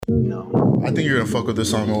I think you're gonna fuck with this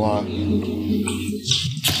song a lot.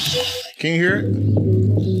 Can you hear it?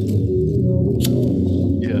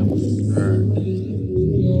 Yeah.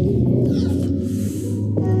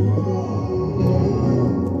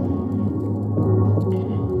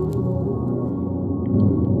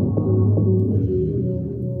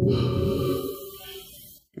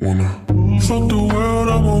 Fuck the world,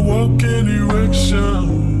 I'ma walk in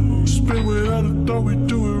erection. Spit without a thought, we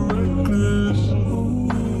do it reckless.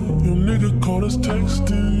 Your nigga called us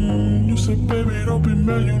texting. You said, baby, don't be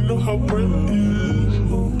mad, you know how Brent is.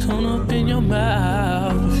 Tone up in your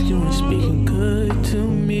mouth if you ain't speaking good to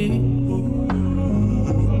me.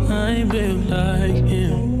 I ain't built like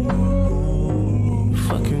him.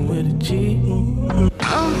 Fucking with a G.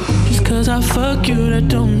 Just cause I fuck you, that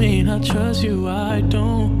don't mean I trust you, I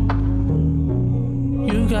don't.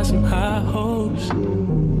 You got some high hopes,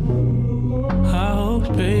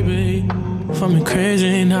 baby. For me crazy,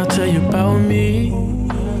 and I'll tell you about me.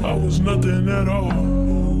 I was nothing at all.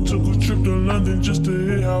 Took a trip to London just to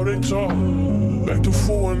hear how they talk. Back to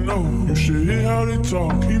 4-0, you should hear how they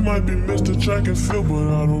talk. He might be Mr. Track and Field, but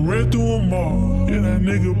I done ran through them all. Yeah, that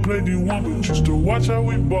nigga played D1, but used to watch how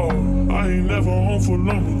we ball. I ain't never home for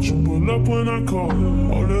long, but you pull up when I call.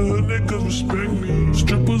 All the hood niggas respect me.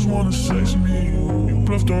 Strippers wanna sex me. You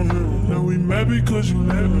bluffed on him, now we mad because you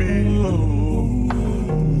let me.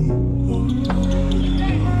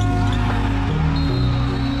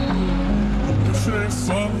 If it ain't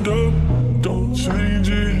fucked up, don't change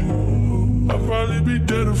it. I'd probably be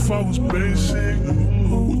dead if I was basic.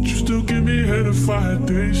 Would you still give me head if I had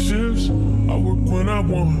day shifts? I work when I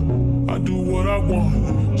want, I do what I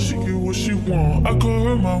want. She get what she want, I call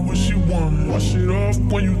her my what she want. Wash it off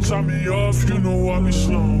when you tie me off, you know I be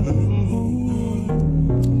slow.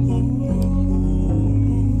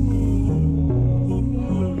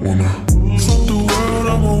 Fuck the world,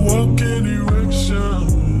 I'ma walk in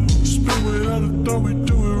erection. Spit without a thought, we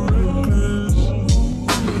do it reckless.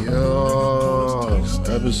 Yo,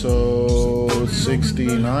 episode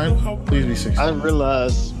 69. Please be 69. I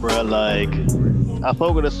realized, bro, like, I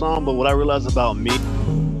fuck with a song, but what I realized about me,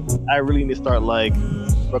 I really need to start, like,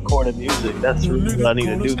 recording music. That's really what I need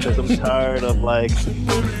to do, because I'm tired of, like,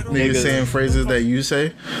 Niggas saying phrases that you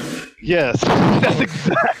say. Yes, that's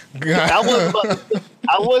exactly.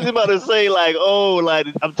 I wasn't about to say, like, oh, like,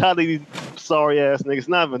 I'm tired of these sorry ass niggas.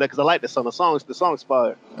 Not even that, because I like the song. The song's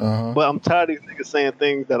fire. But I'm tired of these niggas saying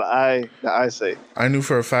things that I say. I knew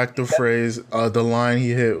for a fact the phrase, the line he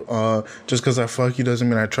hit, just because I fuck you doesn't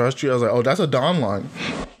mean I trust you. I was like, oh, that's a Don line.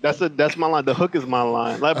 That's my line. The hook is my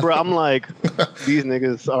line. Like, bro, I'm like, these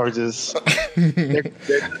niggas are just,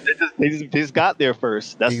 they just got there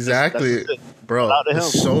first. That's exactly. Just bro,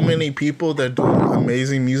 there's so many people that do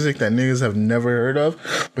amazing music that niggas have never heard of.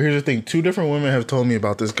 But here's the thing: 2 different women have told me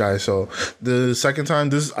about this guy. So the second time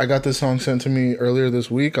I got this song sent to me earlier this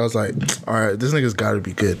week, I was like, all right, this nigga's got to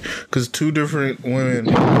be good. Because 2 different women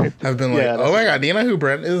have been like, oh my god, do you know who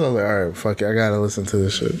Brent is? I was like, all right, fuck it, I gotta listen to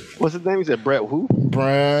this shit. What's his name? He said Brent who?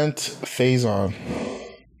 Brent Faison.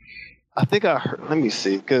 I think I heard. Let me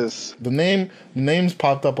see, because the name's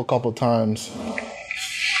popped up a couple times.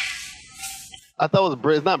 I thought it was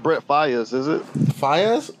Brett. It's not Brett Fayez, is it?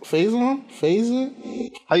 Fayez? Faison?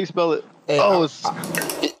 How you spell it? Hey, it's.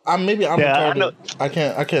 Maybe I'm retarded.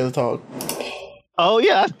 I can't talk. Oh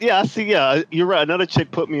yeah, I see. Yeah, you're right. Another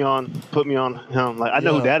chick put me on him. Like I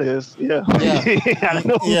know who that is. Yeah. I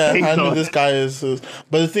know. I know this guy is.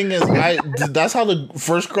 But the thing is, that's how the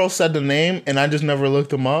first girl said the name, and I just never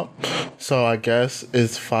looked him up. So I guess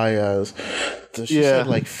it's Fayez. She said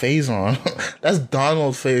like Faison. That's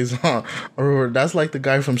Donald Faison, or that's like the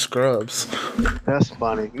guy from Scrubs. That's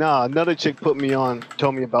funny. Nah, another chick told me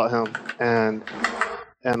about him, and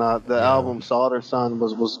the album Solder Son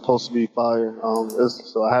was supposed to be fire.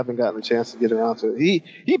 So I haven't gotten a chance to get around to it.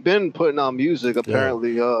 He been putting out music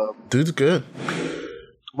apparently. Dude's good.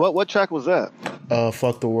 What track was that?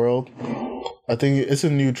 Fuck the World. I think it's a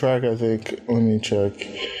new track. I think. Let me check.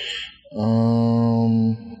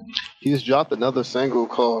 He just dropped another single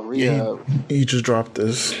called Rehab. Yeah, he just dropped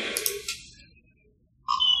this.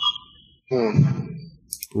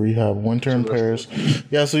 Rehab, Winter in Paris.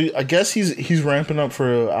 Yeah, so I guess he's ramping up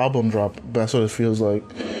for an album drop. That's what it feels like.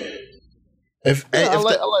 If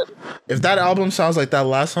that album sounds like that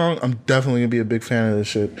last song, I'm definitely gonna be a big fan of this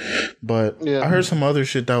shit. But I heard some other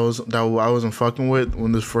shit that I wasn't fucking with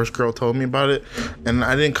when this first girl told me about it, and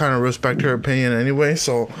I didn't kind of respect her opinion anyway.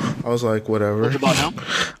 So I was like, whatever. What's about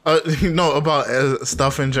him? No, about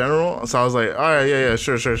stuff in general. So I was like, all right, yeah,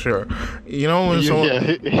 sure. You know when someone,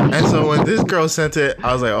 and so when this girl sent it,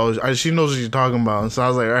 I was like, oh, she knows what she's talking about. So I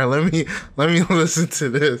was like, all right, let me listen to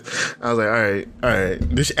this. I was like, all right,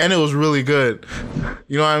 and it was really good.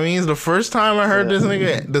 You know what I mean? The first time I heard this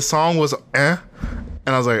nigga, the song was and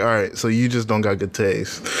I was like, all right, so you just don't got good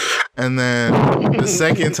taste. And then the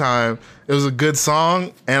second time, it was a good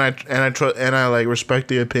song, and I like respect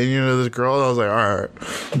the opinion of this girl. I was like, all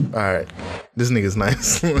right, this nigga's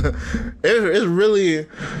nice. It's really,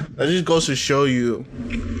 that just goes to show you,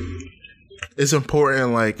 it's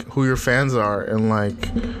important like who your fans are and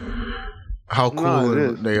like how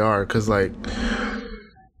cool they are, because like,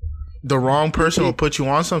 the wrong person will put you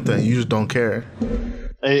on something. You just don't care.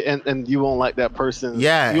 And you won't like that person.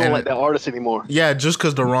 Yeah. You won't like that artist anymore. Yeah, just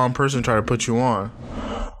because the wrong person tried to put you on.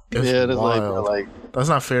 It's like that's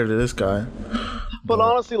not fair to this guy. But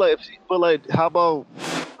honestly, how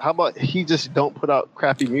about he just don't put out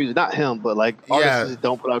crappy music? Not him, but like artists just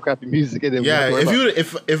don't put out crappy music. And then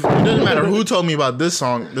if it doesn't matter who told me about this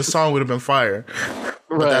song would have been fire.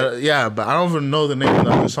 Right. But I don't even know the name of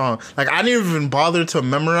the other song. Like, I didn't even bother to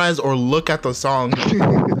memorize or look at the song.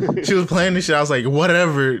 She was playing this shit. I was like,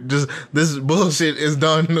 whatever. Just this bullshit is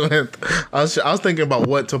done with. I was thinking about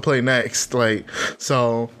what to play next. Like,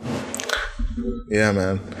 so yeah,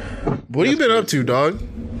 man. What have you been up to, dog?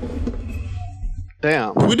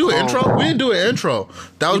 Damn. Did we do an intro? We didn't do an intro.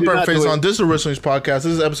 That was Burnt Face on This Originals Podcast.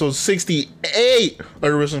 This is episode 68 of the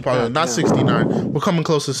Originals Podcast, not 69. We're coming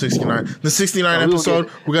close to 69. The 69 episode,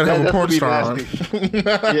 we're going to have a porn star on.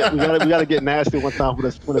 Yeah, we gotta get nasty one time for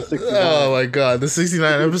the 69. Oh my God. The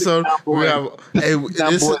 69 episode, we have...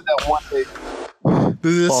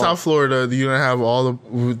 This is South Florida. You don't have all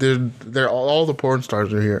the all the porn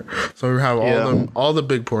stars are here. So we have all the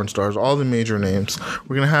big porn stars, all the major names.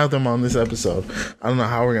 We're gonna have them on this episode. I don't know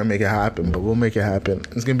how we're gonna make it happen, but we'll make it happen.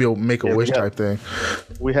 It's gonna be a make a wish type thing.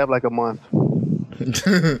 We have like a month.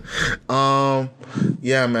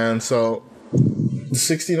 Yeah, man. So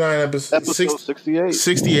 69 episode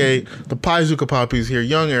 68. The Paizuka Poppies here.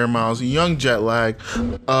 Young Air Miles, Young Jet Lag,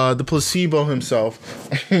 the Placebo himself,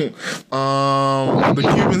 the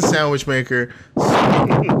Cuban Sandwich Maker,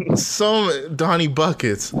 some Donnie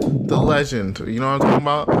Buckets, the legend. You know what I'm talking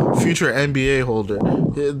about? Future NBA holder.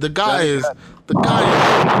 The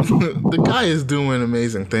guy is doing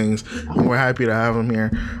amazing things, and we're happy to have him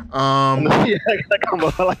here.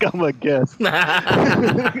 Like I'm a guest.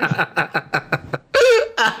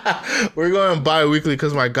 We're going bi-weekly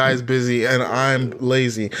because my guy's busy and I'm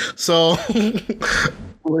lazy. So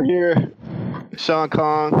we're here. Sean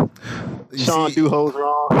Kong. Sean do hoes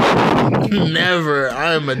wrong. Never.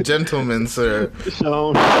 I am a gentleman, sir.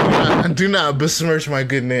 Sean. Do not besmirch my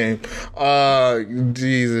good name.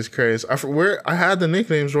 Jesus Christ. I had the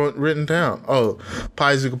nicknames written down. Oh,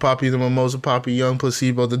 Paizuka Poppy, the Mimosa Poppy, Young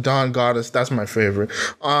Placebo, the Dawn Goddess. That's my favorite.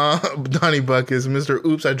 Donnie Buckets, Mr.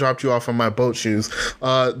 Oops, I dropped you off on my boat shoes.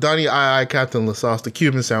 Donnie I, Captain LaSauce, the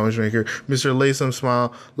Cuban Sandwich Maker, Mr. Latham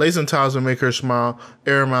Smile, Latham Tiles will make her smile,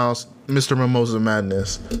 Air Mouse, Mr. Mimosa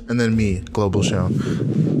Madness, and then me, Global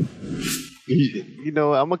Sean. You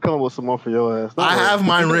know, I'm gonna come up with some more for your ass. I have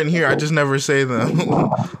mine written here. I just never say them.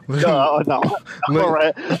 No. All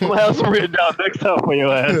right. I'm gonna have some written down next time for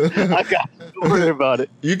your ass. I got you. Don't worry about it.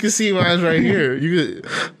 You can see mine right here.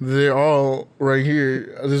 They're all right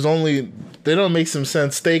here. They don't make some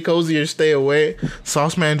sense. Stay cozy or stay away.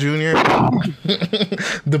 Sauceman Jr.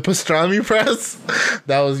 The pastrami press.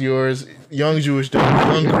 That was yours. Young Jewish Dude.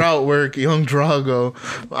 Young Krautwerk. Young Drago.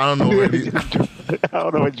 I don't know where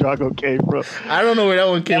Drago came from. I don't know where that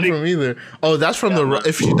one came from either. Oh, that's from the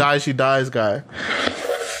If She Dies, She Dies guy.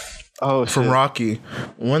 Oh, from shit. Rocky.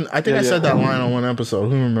 I said that line on one episode.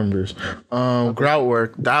 Who remembers?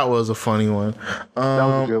 Krautwerk. That was a funny one. That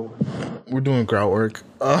was a good one. We're doing Krautwerk.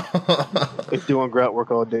 It's doing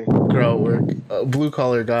Krautwerk all day. Krautwerk. Blue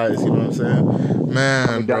collar guys. You know what I'm saying?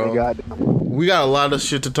 Man, bro. We got a lot of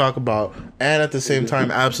shit to talk about, and at the same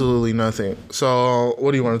time, absolutely nothing. So,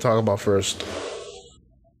 what do you want to talk about first?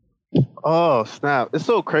 Oh snap! It's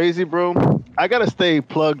so crazy, bro. I gotta stay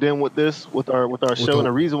plugged in with our show, and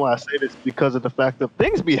the reason why I say this is because of the fact that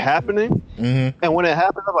things be happening, and when it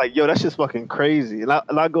happens, I'm like, yo, that's just fucking crazy, and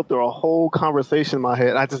I go through a whole conversation in my head.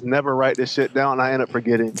 And I just never write this shit down, and I end up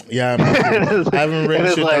forgetting. Yeah, I haven't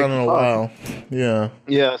written shit down in a while.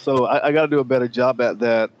 Yeah. So I got to do a better job at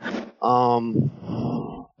that.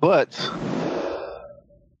 But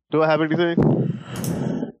Do I have anything?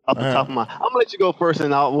 Off the top of my, I'm gonna let you go first, and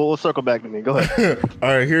we'll circle back to me. Go ahead. All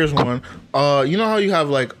right, here's one. You know how you have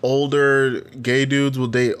like older gay dudes will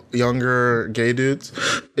date younger gay dudes?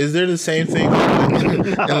 Is there the same thing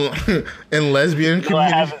in lesbian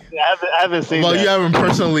community? I haven't seen. Well, that. you haven't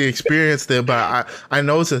personally experienced it, but I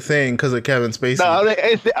know it's a thing because of Kevin Spacey. No,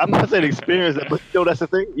 I'm not saying experience it, but that's the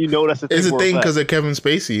thing. You know, that's the thing. It's a thing because of Kevin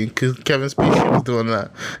Spacey. Because Kevin Spacey was doing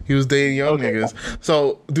that. He was dating young niggas.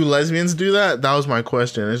 So, do lesbians do that? That was my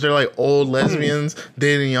question. Is there like old lesbians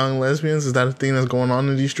dating young lesbians? Is that a thing that's going on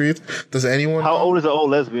in these streets? Does anyone? How old is an old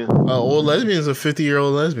lesbian? Old lesbian is a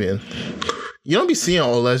 50-year-old lesbian. You don't be seeing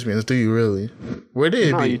old lesbians, do you? Really? Where did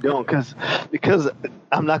it be? No, you don't, because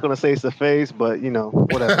I'm not gonna say it's a phase, but you know,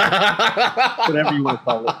 whatever, whatever you want to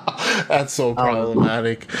call it. That's so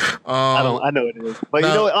problematic. I know it is, but you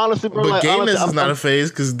know what? Honestly, bro, but like, gayness is not a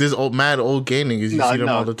phase because there's mad old gay niggas. You see them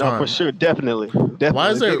all the time. No, for sure, definitely.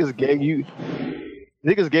 Why is there niggas gay?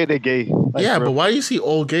 Niggas gay, they gay. Like, yeah, bro. but why do you see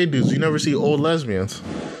old gay dudes? You never see old lesbians.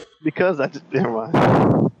 Because never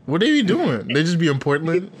mind. What they be doing? They just be in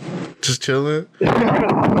Portland, just chilling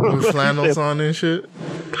with flannels on and shit.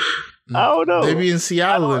 I don't know. They be in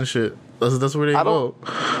Seattle and shit. That's where they go.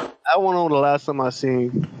 I don't know the last time I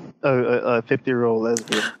seen a 50-year-old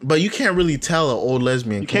lesbian. But you can't really tell an old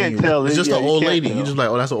lesbian. You can't tell. It's just an old lady. Tell. You just like,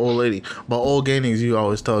 oh, that's an old lady. But old gay niggas, you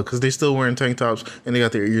always tell because they still wearing tank tops and they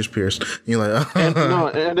got their ears pierced. And you're like,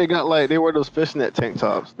 and they got they wear those fishnet tank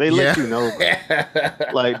tops. They let you know,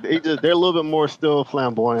 like they're a little bit more still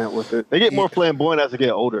flamboyant with it. They get more flamboyant as they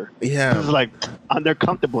get older. Yeah, it's like they're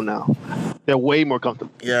comfortable now. They're way more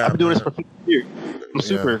comfortable. Yeah, I've been doing this for 50 years. I'm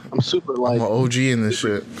super like I'm an OG in this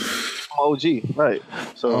shit. OG, right?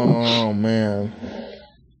 So, oh man.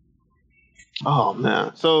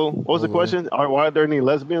 So, what was the question? Are there any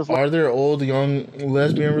lesbians? Are there old young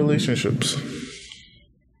lesbian relationships?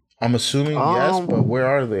 I'm assuming yes, but where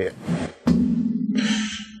are they?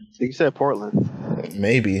 You said Portland.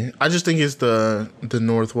 Maybe. I just think it's the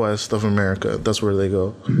northwest of America. That's where they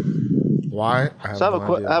go. Why? I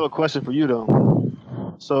have a question for you though.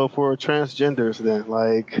 So for transgenders, then,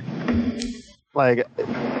 like.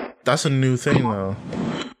 That's a new thing, though.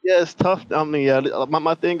 Yeah, it's tough. I mean, yeah.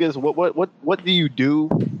 My thing is, what do you do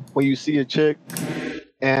when you see a chick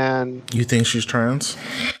and you think she's trans,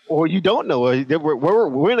 or you don't know?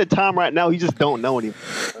 We're in a time right now you just don't know anymore.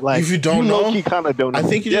 Like, if you don't know, you kind of don't know. I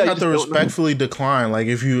think you just have to respectfully decline. Like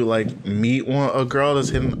if you meet a girl that's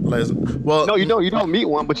hidden, no, you don't meet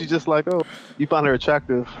one, but you just you find her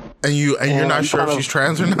attractive, and you're not sure if she's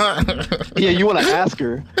trans or not. Yeah, you want to ask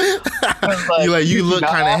her. You look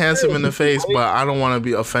kind of handsome in the face, but I don't want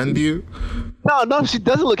to offend you. No, she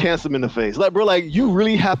doesn't look handsome in the face. Bro, you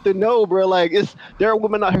really have to know, bro. There are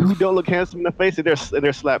women out here who don't look handsome in the face, and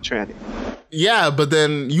they're slap tranny. Yeah, but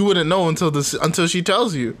then you wouldn't know until she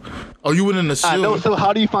tells you, or you wouldn't assume. I know. So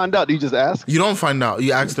how do you find out? Do you just ask? You don't find out.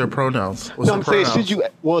 You ask their pronouns. I'm saying, should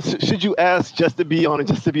you ask just to be on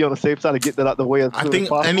the safe side to get that out the way? I think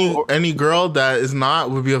any girl that is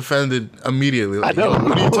not would be offended immediately. I know.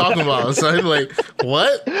 What are you talking about? So I'm like,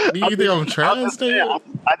 what? Do you think I'm trans? I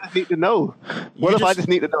just need to know. What if I just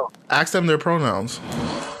need to know? Ask them their pronouns.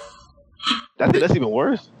 That's even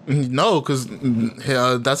worse. No, because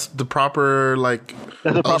that's the proper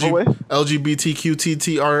that's the proper way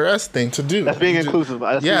LGBTQTTRS thing to do. That's being inclusive.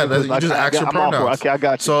 You just ask your pronouns. Okay, I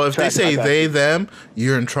got you. So if they say they them,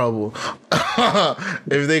 you're in trouble.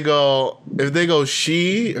 If they go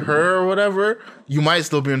she, her, or whatever, you might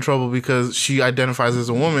still be in trouble because she identifies as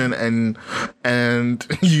a woman, and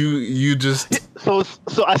you just so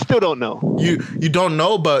I still don't know. You don't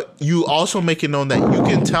know, but you also make it known that you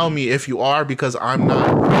can tell me if you are, because I'm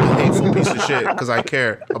not a hateful piece of shit, because I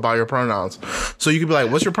care about your pronouns. So you could be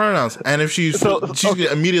like, what's your pronouns? And if she's can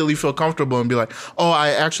immediately feel comfortable and be like, oh, I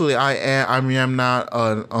am not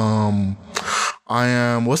I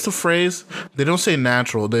am, what's the phrase? They don't say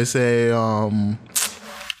natural. They say I'm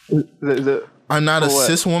not a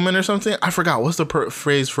cis woman or something. I forgot. What's the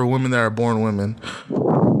phrase for women that are born women?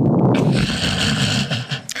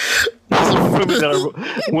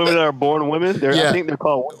 Women that are born women. I think they're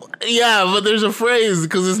called women. Yeah, but there's a phrase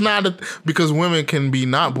because it's not because women can be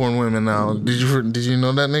not born women now. Did you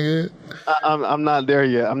know that, nigga? I'm not there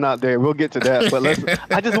yet. I'm not there. We'll get to that. But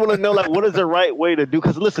I just want to know what is the right way to do?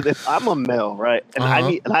 Because listen, if I'm a male, right,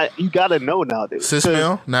 and you gotta know nowadays. Cis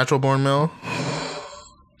male, natural born male.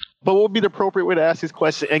 But what would be the appropriate way to ask this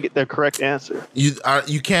question and get the correct answer? You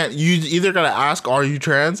either gotta ask, are you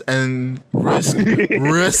trans, and risk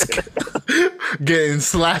getting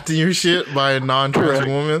slapped in your shit by a non-trans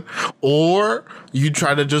woman, or you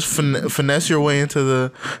try to just finesse your way into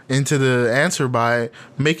the answer by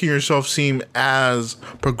making yourself seem as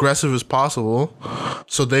progressive as possible,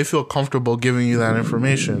 so they feel comfortable giving you that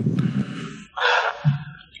information.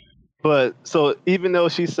 But so even though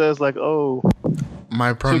she says like, "Oh,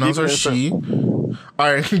 my pronouns are she," all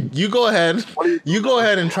right, you go ahead. You go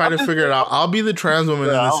ahead and try to figure it out. I'll be the trans woman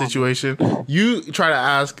in this situation. You try to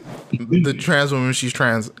ask the trans woman if she's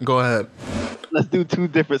trans. Go ahead. Let's do two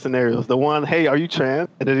different scenarios. The one, "Hey, are you trans?"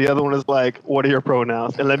 And then the other one is like, "What are your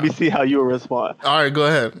pronouns?" And let me see how you will respond. All right, go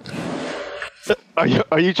ahead.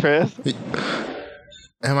 Are you trans?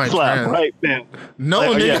 Am I trans? Right, man. No,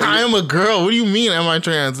 like, nigga, I am a girl. What do you mean, am I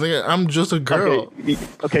trans? Nigga, I'm just a girl.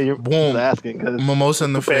 Okay, you're boom. Asking. Mimosa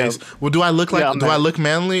in the face. Well, do I look like? Do I look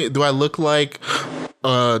manly? Do I look like?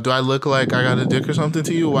 I got a dick or something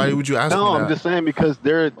to you? Why would you ask me that? No, I'm just saying because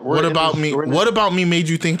What about me? What about me made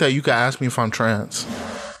you think that you could ask me if I'm trans?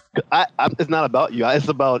 It's not about you. It's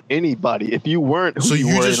about anybody. If you weren't, who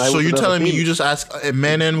you're telling me you just ask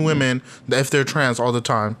men and women if they're trans all the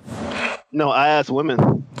time? No, I ask women.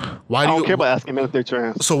 Why I don't care about asking men if they're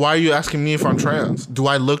trans. So why are you asking me if I'm trans? Do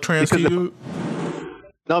I look trans to you?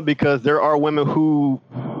 No, because there are women who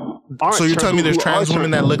aren't. So you're telling me there's trans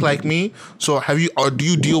women that look like me? So do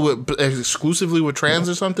you deal with exclusively with trans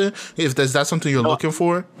or something? Is that something you're looking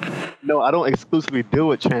for? No, I don't exclusively deal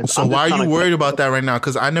with trans. So why are you worried about that right now?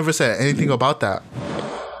 Because I never said anything about that.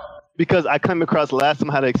 Because I came across last time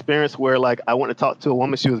I had an experience where like I went to talk to a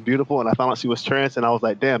woman, she was beautiful, and I found out she was trans, and I was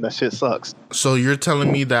like, damn, that shit sucks. So you're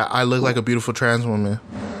telling me that I look like a beautiful trans woman?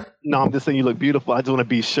 No, I'm just saying you look beautiful. I just want to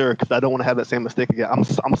be sure because I don't want to have that same mistake again.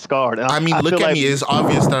 I'm scarred. And look at me. It's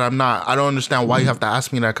obvious that I'm not. I don't understand why you have to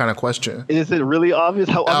ask me that kind of question. Is it really obvious?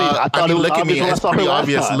 I thought it was look at me. obvious. It's pretty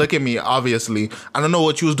obvious. Look at me. Obviously, I don't know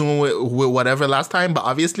what you was doing with whatever last time, but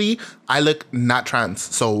obviously, I look not trans.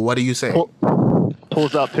 So what are you saying?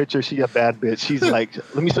 Pulls out picture. She a bad bitch. She's like,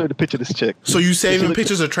 let me show you the picture of this chick. So you saving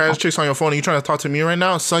pictures of trans chicks on your phone and you trying to talk to me right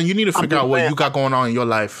now? Son, you need to figure out what you got going on in your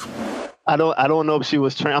life. I don't know if she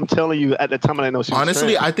was trans. I'm telling you, at the time I didn't know she was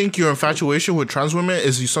Honestly, trans. I think your infatuation with trans women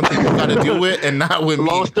is something you got to deal with and not with me.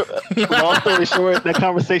 Long story short, that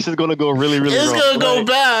conversation is going to go really, really wrong. It's going to go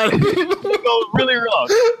bad. It's going to go really wrong.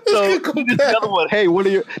 So the other one, hey,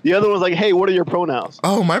 the other one's like, hey, what are your pronouns?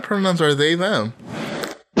 Oh, my pronouns are they, them.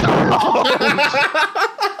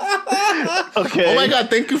 Okay. Oh my God,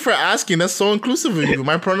 thank you for asking. That's so inclusive of you.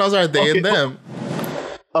 My pronouns are they and them.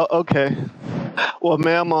 Okay. Well,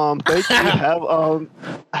 ma'am, thank you.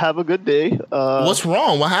 Have a good day. What's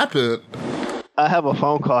wrong? What happened? I have a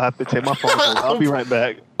phone call. I have to take my phone call. I'll be right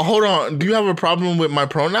back. Hold on. Do you have a problem with my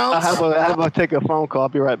pronouns? I have to take a phone call. I'll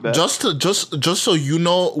be right back. Just so you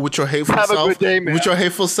know, with your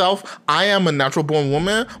hateful self, I am a natural born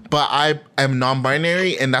woman, but I am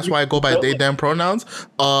non-binary, and that's why I go by they them pronouns.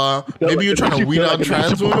 Maybe you're trying to weed out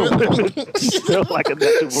trans women. Still like a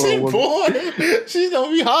natural born woman. She's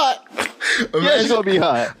gonna be hot. She's gonna be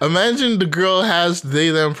hot. Imagine the girl has they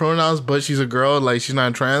them pronouns, but she's a girl, like she's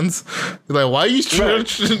not trans. Like, why are you trying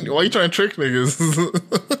to trick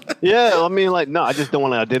niggas? Yeah, I mean, like, no, I just don't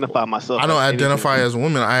want to identify myself. I don't identify as a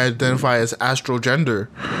woman. I identify as astrogender.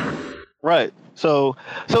 Right. So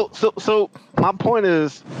my point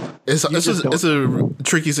is, it's a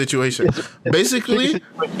tricky situation. Basically,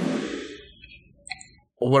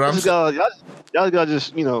 what I'm saying, y'all gotta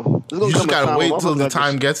just you just gotta wait till the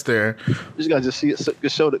time gets there. You just gotta just see it,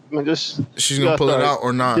 just show that. Man, she's gonna pull it out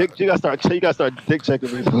or not. You gotta start dick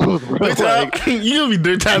checking these moves, bro. You gonna be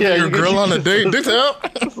dick tapping your girl on a date? Dick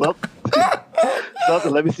tap.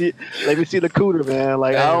 Something. Let me see the cooter, man.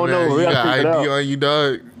 Like, hey, I don't know. You got ID on you,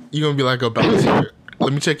 dog. You gonna be like a bouncer.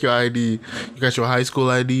 Let me check your ID. You got your high school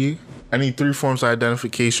ID? I need 3 forms of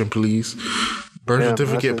identification, please. Birth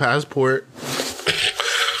certificate, passport.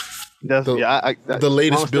 The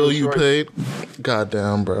latest bill you paid.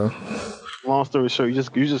 Goddamn, bro. Long story short,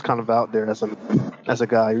 you just kind of out there as a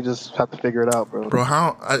guy. You just have to figure it out, bro. Bro,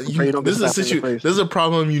 this is a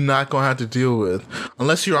problem you're not gonna have to deal with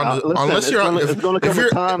unless you're on if you're on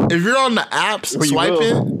the apps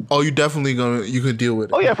swiping. Oh, you definitely you could deal with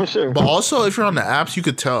it. Oh yeah, for sure. But also, if you're on the apps, you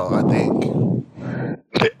could tell. I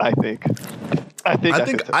think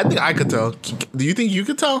I could tell. Do you think you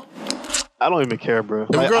could tell? I don't even care, bro.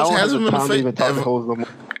 If girls has them in the face,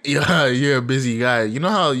 yeah, you're a busy guy. You know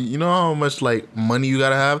how much like money you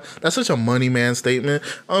gotta have. That's such a money man statement.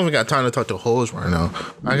 I don't even got time to talk to hoes right now.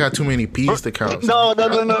 I got too many P's to count. No. What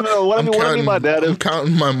I mean by that is I'm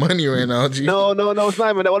counting my money right now. G. No, it's not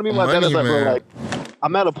even that. What I mean by that is like, bro, like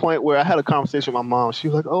I'm at a point where I had a conversation with my mom. She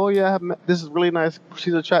was like, "Oh yeah, this is really nice.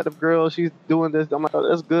 She's an attractive girl. She's doing this." I'm like, "Oh,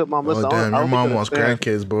 that's good, mom." Listen, damn, your mom wants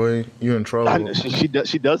grandkids, boy. You in trouble. She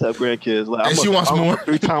does have grandkids. Like, and she wants more.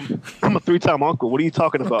 I'm a 3-time uncle. What are you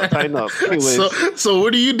talking about? Tighten up. Anyways, so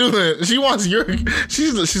what are you doing? She wants your.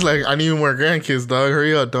 She's like, I need more grandkids, dog.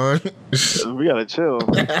 Hurry up, dog. We gotta chill.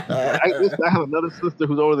 I have another sister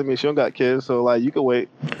who's older than me. She don't got kids, so like you can wait.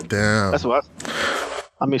 Damn. That's what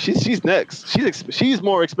I mean, she's next. She's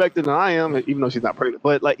more expected than I am, even though she's not pregnant.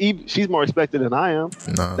 But like, she's more expected than I am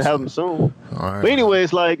to have them soon. Right. But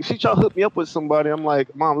anyways, like, she tried to hook me up with somebody. I'm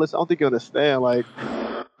like, Mom, listen, I don't think you understand. Like,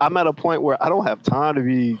 I'm at a point where I don't have time to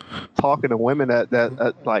be talking to women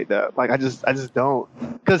that like that. Like, I just don't.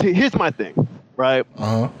 Because here's my thing, right?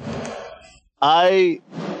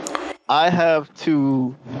 I have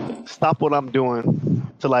to stop what I'm doing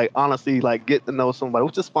to like honestly like get to know somebody,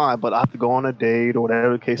 which is fine, but I have to go on a date or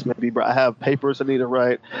whatever the case may be. But I have papers I need to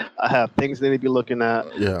write. I have things I need to be looking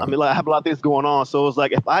at. Yeah. I mean, like, I have a lot of things going on. So it's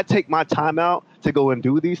like, if I take my time out to go and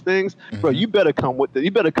do these things, bro, you better come with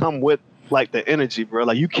like the energy, bro.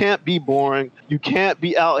 Like, you can't be boring. You can't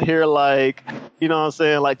be out here like, you know what I'm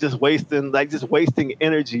saying, like just wasting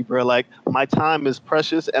energy, bro. Like, my time is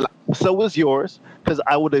precious, and so is yours, because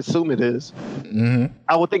I would assume it is.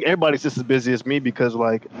 I would think everybody's just as busy as me, because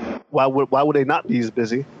like, why would they not be as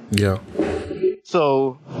busy? Yeah.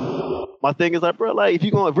 So my thing is like, bro, like,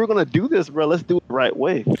 if we're gonna do this, bro, let's do it the right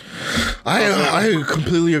way. I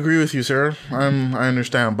completely agree with you, sir. I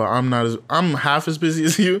understand, but I'm half as busy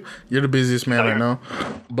as you. You're the busiest man I know.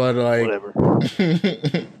 But like, whatever.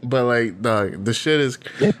 But like, the shit is,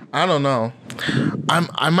 I don't know.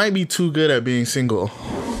 I might be too good at being single.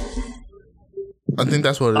 I think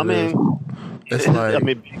that's what it is. It's like,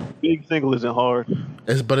 being single isn't hard.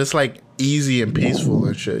 But it's like easy and peaceful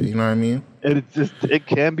and shit. You know what I mean? It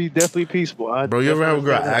can be definitely peaceful. Bro, you ever have a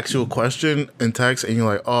girl ask you a question in text and you're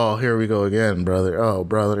like, "Oh, here we go again, brother. Oh,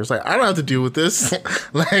 brother." It's like, I don't have to deal with this.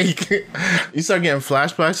 Like, you start getting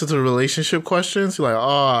flashbacks into the relationship questions. You're like,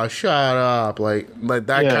 "Oh, shut up!" Like that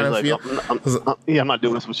kind of feel. I'm not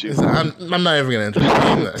doing this with you. I'm not even gonna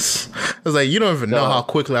entertain this. It's like, you don't even know how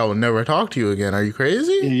quickly I will never talk to you again. Are you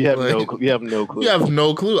crazy? You have no clue. You have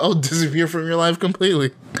no clue. I'll disappear from your life completely.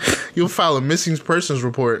 You'll file a missing persons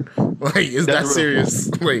report. Like, is that serious?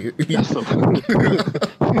 Like,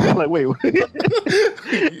 like, wait.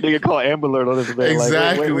 Nigga call Amber Alert on this man.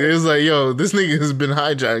 Exactly. Like, wait. It's like, yo, this nigga has been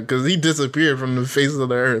hijacked because he disappeared from the face of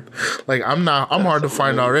the earth. Like, I'm hard to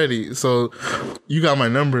find already. So you got my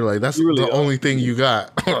number. Like, that's really the only thing you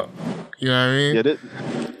got. You know what I mean? Yeah.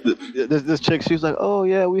 This chick, she was like, "Oh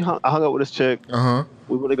yeah, I hung out with this chick.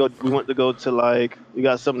 We went to go to like, we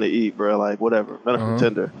got something to eat, bro. Like, whatever. Met her from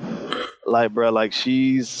Tinder. Like, bro, like,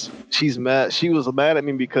 she's mad. She was mad at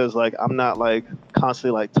me because like, I'm not like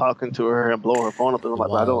constantly like talking to her and blowing her phone up, and I'm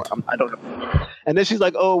like, I don't know. And then she's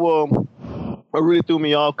like, "Oh well, it really threw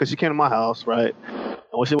me off because she came to my house, right?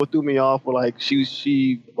 And when she threw me off, well, like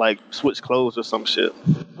she like switched clothes or some shit."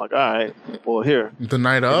 I'm like, all right, well, here. The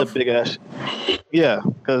night of? The big ass. Yeah,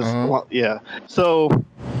 because yeah. So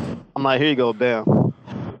I'm like, here you go, bam.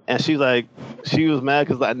 And she's like, she was mad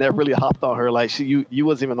because I never really hopped on her. Like, you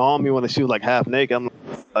wasn't even on me when she was like half naked. I'm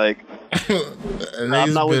like, and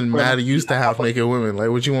they've been mad used to half naked women. Like,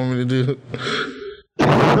 what you want me to do?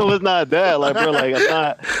 No, it's not that. Like, bro, like,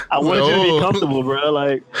 I want you to be comfortable, bro.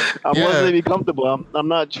 Like, I want you to be comfortable. I'm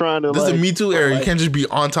not trying to. This is a Me Too era. You can't just be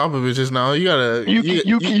on top of it just now. You gotta.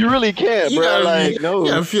 You really can't, bro. Like, no.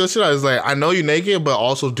 You gotta feel shit out. It's like, I know you're naked, but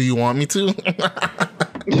also, do you want me to?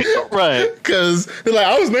 Right. Because like,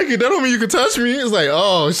 I was naked. That don't mean you could touch me. It's like,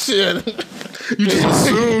 oh shit. You just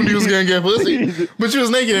assumed you was gonna get pussy, but you was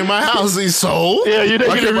naked in my house. So yeah, you're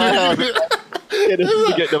naked in my house.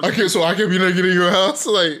 Okay, so I can be naked in your house?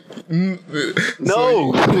 Like,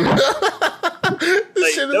 no.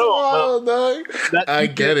 This shit is wild, dog. I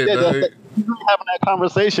get it, dog. Having that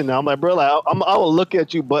conversation now. I'm like, bro, like, I will look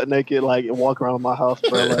at you butt naked, like, and walk around my house,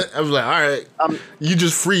 bro. Like, I was like, all right, you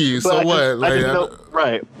just free. So what? Like,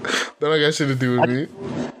 right. That don't got shit to do with me.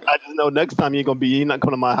 I just know next time you're not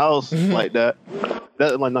coming to my house like that.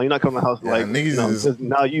 Like, no, you're not coming to my house like niggas.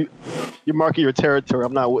 Now you're marking your territory.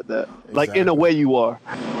 I'm not with that. Exactly. Like, in a way, you are.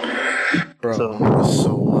 Bro, it's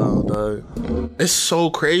so wild, dog. It's so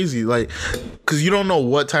crazy, like, because you don't know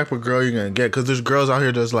what type of girl you're gonna get. Because there's girls out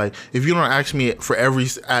here that's like, if you don't ask me at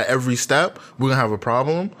every step, we're gonna have a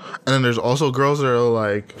problem. And then there's also girls that are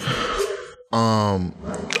like,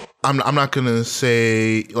 I'm not gonna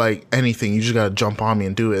say like anything. You just gotta jump on me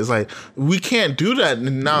and do it. It's like we can't do that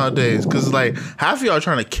nowadays because like half of y'all are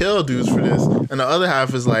trying to kill dudes for this, and the other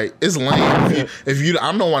half is like it's lame. If you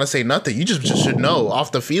I don't want to say nothing. You just should know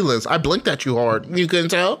off the feelings. I blinked at you hard. You couldn't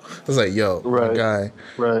tell. It's like yo, my guy,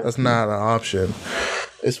 that's not an option.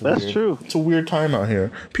 That's true. It's a weird time out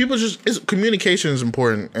here. People communication is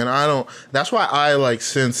important, and I don't. That's why I like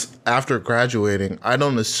since after graduating, I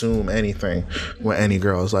don't assume anything with any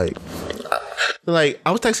girls. Like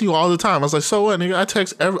I was texting you all the time. I was like, so what, nigga? I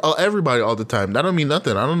text everybody all the time. That don't mean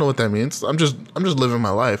nothing. I don't know what that means. I'm just living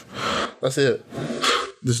my life. That's it.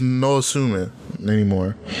 There's no assuming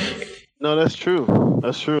anymore. No, that's true.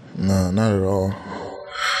 That's true. No, not at all.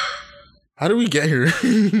 How did we get here?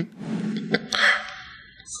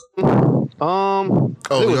 Young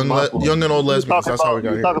and old lesbians. That's how we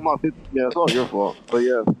got here. Talking about it's all your fault. But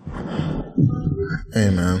yeah. Hey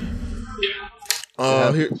man.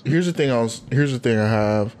 Here's the thing I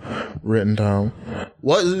have written down.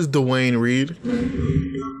 What is Dwayne Reed?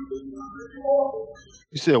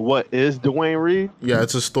 You said what is Dwayne Reed? Yeah,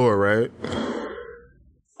 it's a store, right?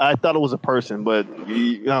 I thought it was a person, but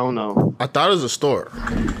I don't know. I thought it was a store.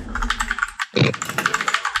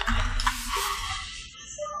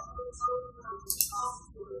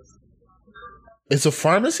 It's a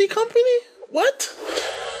pharmacy company? What?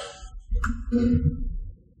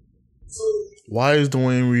 Why is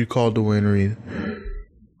Dwayne Reed called Dwayne Reed?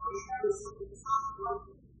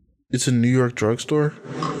 It's a New York drugstore?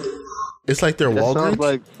 It's like their Walgreens?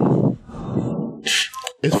 Like...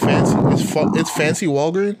 It's fancy. It's fancy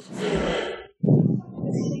Walgreens?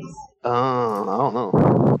 I don't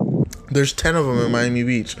know. There's 10 of them in Miami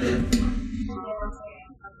Beach.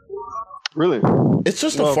 Really? It's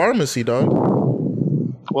just a pharmacy, dog.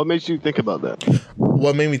 What makes you think about that?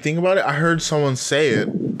 What made me think about it? I heard someone say it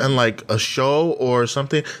in like a show or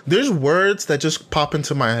something. There's words that just pop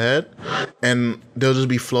into my head and they'll just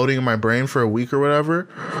be floating in my brain for a week or whatever.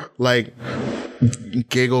 Like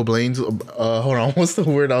Gago Blaines. Hold on. What's the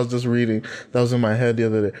word I was just reading that was in my head the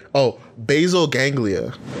other day? Oh, basal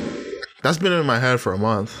ganglia. That's been in my head for a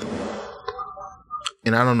month.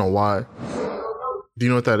 And I don't know why. Do you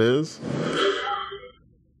know what that is?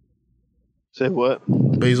 Say what?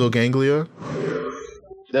 Basal ganglia?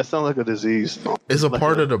 That sounds like a disease. It's a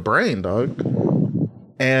part of the brain, dog.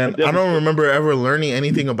 And I don't remember ever learning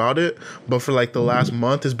anything about it, but for like the last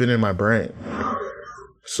month, it's been in my brain.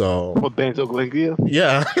 So. What, basal ganglia?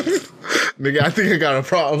 Yeah. Nigga, I think I got a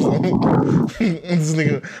problem. This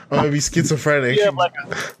nigga, I'm gonna be schizophrenic. You have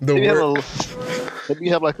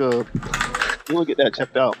like a. You want to get that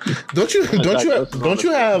checked out. Don't you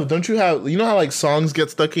have you know how like songs get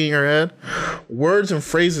stuck in your head? Words and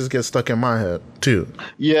phrases get stuck in my head too.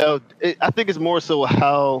 Yeah, I think it's more so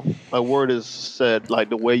how a word is said, like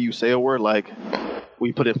the way you say a word, like when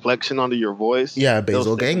you put inflection onto your voice. Yeah,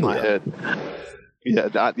 basal ganglia.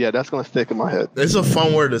 Yeah, that's gonna stick in my head. It's a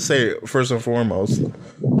fun word to say first and foremost.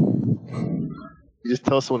 You just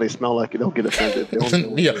tell someone they smell like it, don't get offended.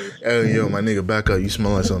 Yeah. Hey, yo, my nigga, back up. You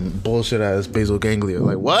smell like some bullshit ass basal ganglia.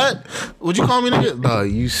 Like, what? What'd you call me, nigga?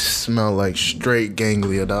 Dog, you smell like straight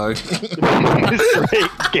ganglia, dog.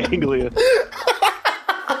 Straight ganglia.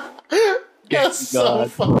 That's so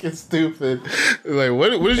fucking stupid. Like,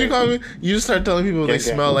 what did you call me? You just start telling people they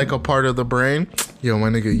smell like a part of the brain. Yo, my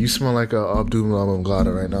nigga, you smell like a Abdullah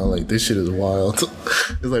Mangada right now. Like, this shit is wild.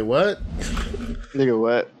 It's like, what? Nigga,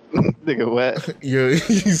 what? Nigga, what? Yo, you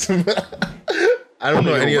smell... I don't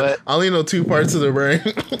know any. I only know two parts of the brain.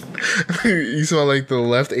 You smell like the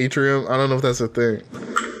left atrium. I don't know if that's a thing.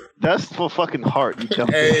 That's for fucking heart. You tell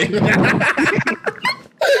me.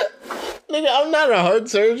 Nigga, I'm not a heart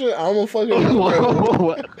surgeon. I'm a fucking. I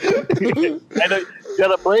know you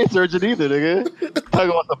got a brain surgeon either, nigga. Talking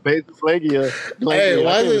about the basal ganglia. Hey,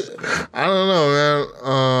 why is it? I don't know,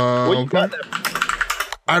 man. What you got there?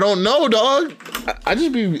 I don't know, dog. I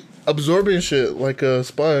just be absorbing shit like a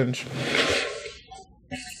sponge.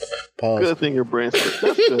 Pause. Good thing your brain's that's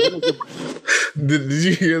good. Did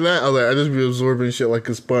you hear that? I was like, I just be absorbing shit like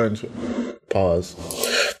a sponge. Pause.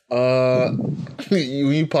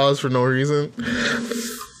 You pause for no reason.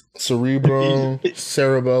 Cerebrum,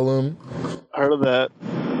 cerebellum. Heard of that.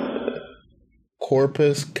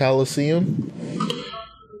 Corpus callosum.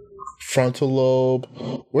 Frontal lobe.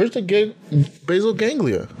 Where's the basal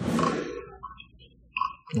ganglia?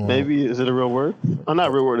 Maybe, is it a real word? Oh, not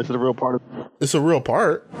a real word. Is it a real part of it? It's a real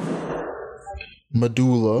part.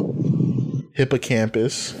 Medulla.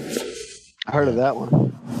 Hippocampus. I heard of that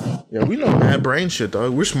one. Yeah, we know mad brain shit,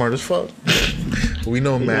 dog. We're smart as fuck. We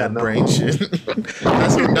know mad brain shit.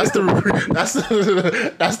 that's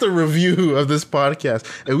the review of this podcast.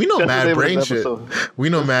 And we know mad brain shit. We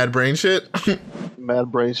know mad brain shit.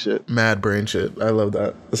 Mad brain shit. Mad brain shit. I love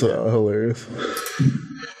that. That's hilarious.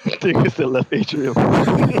 I think it's the left atrium.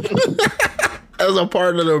 As a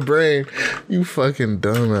part of the brain. You fucking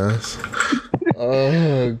dumbass.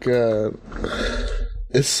 Oh god.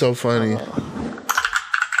 It's so funny.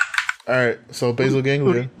 Alright, so basal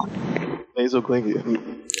ganglia. Basal ganglia.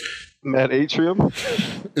 Mad atrium?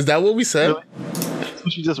 Is that what we said? Really? That's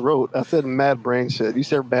what you just wrote. I said mad brain shit. You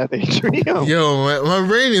said mad atrium. Yo, my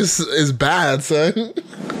brain is bad, son.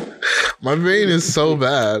 My brain is so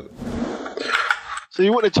bad. So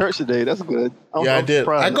you went to church today. That's good. Yeah, I did.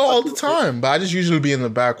 I go all the time, but I just usually be in the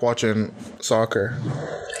back watching soccer.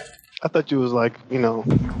 I thought you was like, I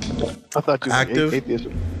thought you was active. Atheist.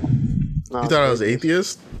 No, you thought I was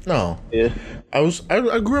atheist? No. Yeah. I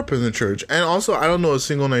grew up in the church, and also I don't know a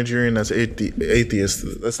single Nigerian that's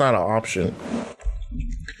atheist. That's not an option.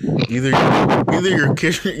 Either you're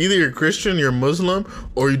Christian, you're Muslim,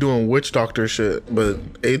 or you're doing witch doctor shit. But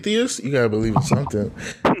atheist, you gotta believe in something.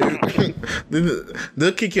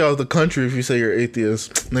 They'll kick you out of the country if you say you're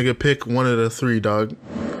atheist. Nigga, pick one of the three, dog.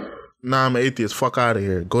 Nah, I'm an atheist. Fuck out of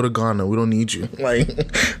here. Go to Ghana. We don't need you. Like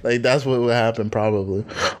that's what would happen probably.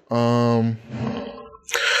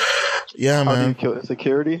 Yeah, man. How do you kill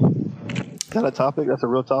insecurity? Is that a topic? That's a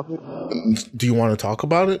real topic? Do you want to talk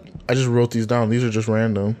about it? I just wrote these down. These are just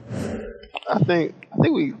random. I think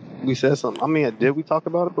we said something. I mean, did we talk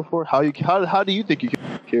about it before? How do you think you kill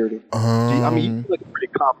insecurity? I mean, you look like a pretty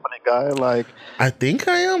confident guy. Like, I think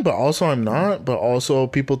I am, but also I'm not. But also,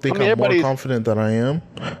 people think I'm more confident than I am.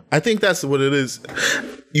 I think that's what it is.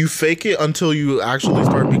 You fake it until you actually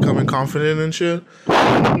start becoming confident and shit.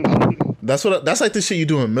 That's like the shit you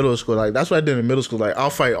do in middle school. Like that's what I did in middle school. Like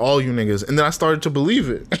I'll fight all you niggas, and then I started to believe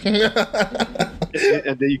it.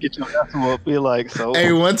 And then you get your ass whooped. Be like, so.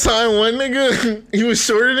 Hey, one time, one nigga, he was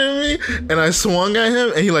shorter than me, and I swung at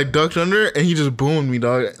him, and he like ducked under, and he just boomed me,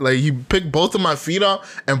 dog. Like he picked both of my feet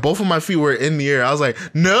off, and both of my feet were in the air. I was like,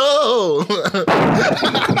 no. In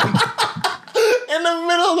the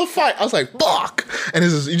middle of the fight, I was like, fuck, and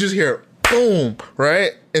you just hear boom,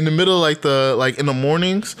 right in the middle, like in the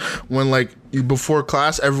mornings when like before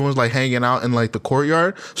class, everyone's like hanging out in like the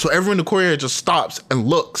courtyard. So everyone in the courtyard just stops and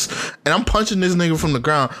looks, and I'm punching this nigga from the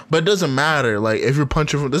ground. But it doesn't matter. Like if you're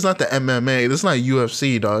punching from, this is not the MMA. This is not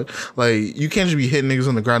UFC, dog. Like you can't just be hitting niggas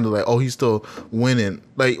on the ground and like, oh, he's still winning.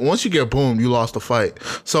 Like once you get boomed, you lost the fight.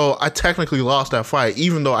 So I technically lost that fight,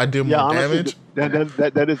 even though I did more damage. That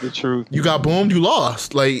is the truth. You got boomed, you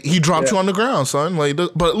lost. Like he dropped you on the ground, son. Like,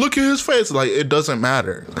 but look at his face. Like it doesn't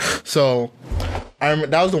matter. So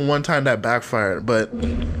that was the one time that backfired. But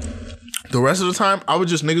the rest of the time,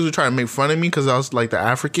 niggas would try to make fun of me because I was like the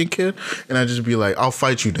African kid, and I'd just be like, I'll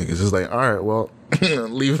fight you niggas. It's like, all right, well,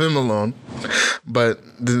 leave him alone. But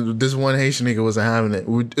this one Haitian nigga wasn't having it.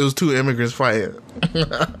 It was two immigrants fighting.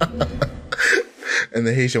 And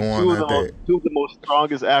the Haitian won that day. Two of the most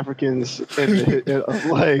strongest Africans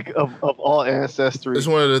of all ancestry. It's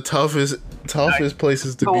one of the toughest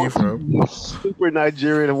places to be from. Super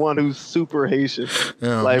Nigerian and one who's super Haitian.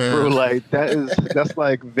 Yeah, like, man. bro, like that's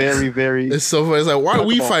like very, very. It's so funny. It's like, why are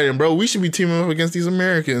we fighting, bro? We should be teaming up against these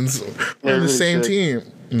Americans. We're in the same team.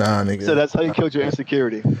 Nah, nigga. So that's how you killed your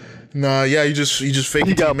insecurity. Nah, yeah, you just fake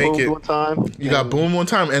it to make it. One time. You got boomed one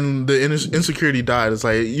time, and the insecurity died. It's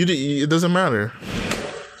like it doesn't matter.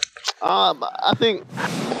 I think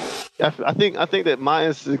that my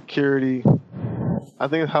insecurity. I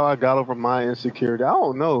think how I got over my insecurity. I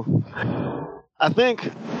don't know. I think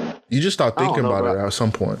you just start thinking about it at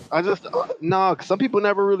some point. I just no. Some people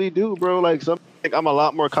never really do, bro. Like some think I'm a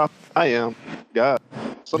lot more confident than I am. God.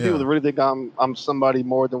 Some people really think I'm somebody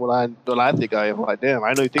more than what I think I am. Like, damn,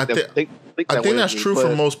 I know you think that. I think that's true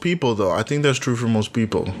for most people, though. I think that's true for most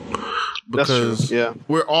people because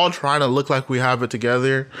we're all trying to look like we have it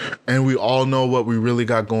together, and we all know what we really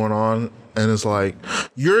got going on. And it's like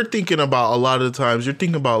you're thinking about a lot of the times you're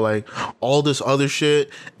thinking about like all this other shit,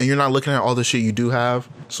 and you're not looking at all the shit you do have.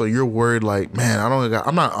 So you're worried like, man,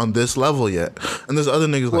 I'm not on this level yet. And this other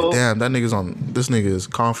nigga's like, damn, this nigga is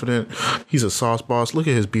confident. He's a sauce boss. Look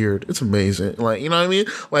at his beard. It's amazing. Like, you know what I mean?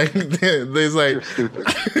 Like there's like you're stupid.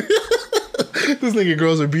 This nigga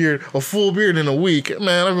grows a full beard in a week.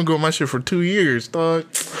 Man, I've been growing my shit for 2 years, dog.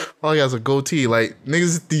 All he has a goatee. Like,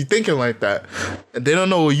 niggas be thinking like that. And they don't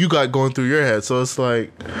know what you got going through your head. So it's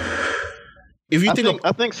like, if you I think.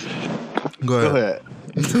 Go ahead.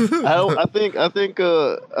 I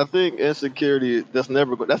think insecurity. That's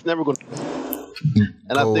never going to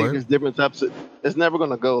And I think there's different types of. It's never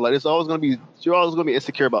gonna go. Like it's always gonna be. You're always gonna be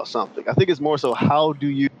insecure about something. I think it's more so how do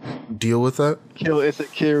you deal with that? Kill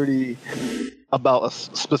insecurity about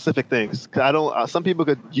specific things. 'Cause I don't. Some people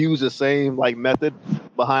could use the same like method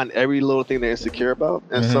behind every little thing they're insecure about,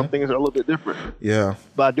 and some things are a little bit different. Yeah.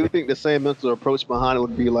 But I do think the same mental approach behind it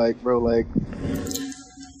would be like, bro, like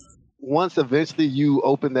once eventually you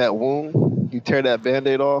open that wound, you tear that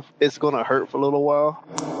Band-Aid off, it's gonna hurt for a little while.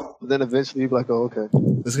 But then eventually you'll be like, oh, okay.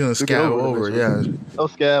 It's gonna scab over, yeah. It'll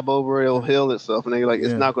scab over, it'll heal itself, and then you're like,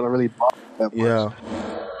 it's not gonna really bother that much. Yeah.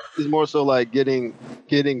 It's more so like getting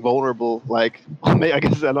vulnerable. Like, I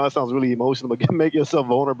guess I know that sounds really emotional, but make yourself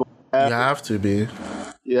vulnerable. You have to be.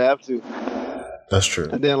 You have to. That's true.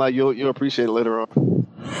 And then like you'll appreciate it later on.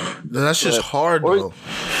 That's just hard though.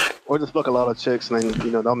 Or just fuck a lot of chicks, and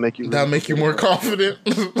then that'll make you. That'll make you more confident.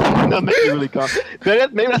 That'll make you really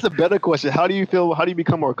confident. Maybe that's a better question. How do you feel? How do you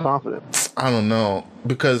become more confident? I don't know,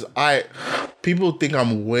 because people think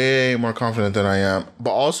I'm way more confident than I am,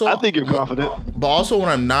 but also I think you're confident. But also when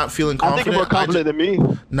I'm not feeling confident, I think you're more confident than me.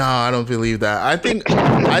 No, I don't believe that. I think,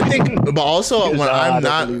 but also when I'm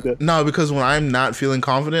not, no, because when I'm not feeling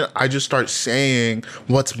confident, I just start saying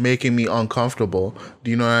what's making me uncomfortable.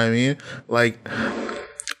 Do you know what I mean? Like,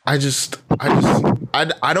 I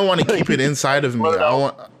don't want to keep it inside of me.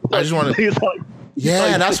 I just want to.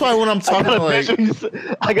 Yeah, that's why when I'm talking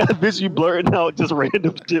I got a bitch you blurting out just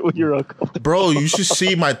random shit when you're uncomfortable. Bro, you should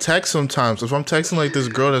see my text sometimes. If I'm texting like this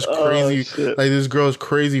girl that's crazy, like this girl is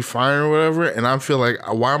crazy fine or whatever, and I feel like,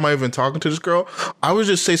 why am I even talking to this girl? I would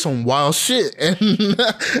just say some wild shit and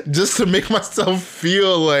just to make myself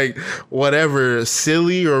feel like whatever,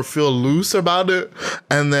 silly or feel loose about it.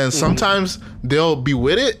 And then sometimes they'll be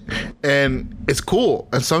with it and it's cool.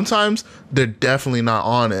 And sometimes they're definitely not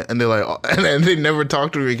on it. And they're like, and they never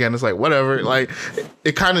talk to me again. It's like, whatever. Like,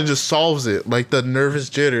 it kind of just solves it. Like the nervous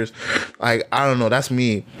jitters. Like, I don't know. That's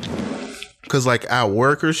me. Cause like at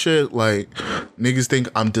work or shit, like niggas think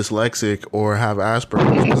I'm dyslexic or have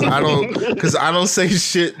Asperger's. Cause I don't say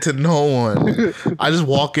shit to no one. I just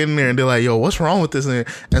walk in there and they're like, yo, what's wrong with this thing?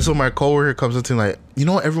 And so my coworker comes up to me like,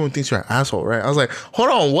 everyone thinks you're an asshole, right? I was like, hold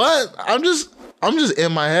on, what? I'm just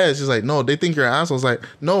in my head. She's like, no, they think you're an asshole. I was like,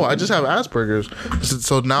 no, I just have Asperger's.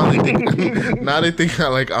 So now they think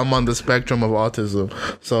like I'm on the spectrum of autism.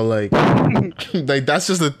 So like that's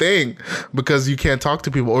just the thing, because you can't talk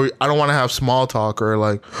to people, or I don't want to have small talk, or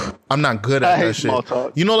like I'm not good at that shit. Small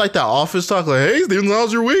talk. Like that office talk, like, hey, Steven,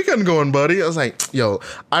 how's your weekend going, buddy? I was like, yo,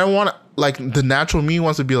 I don't want to, like, the natural me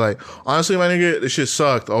wants to be like, honestly, my nigga, this shit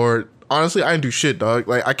sucked, or honestly, I didn't do shit, dog.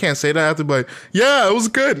 Like, I can't say that. I have to be like, yeah, it was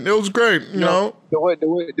good. It was great. You know?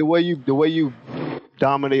 The way you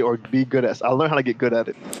dominate or be good at. I learned how to get good at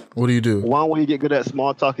it. What do you do? One way you get good at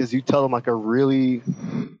small talk is you tell them like a really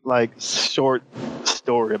like short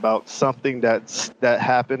story about something that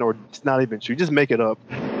happened, or it's not even true. Just make it up,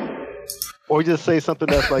 or just say something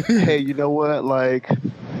that's like, hey, you know what? Like,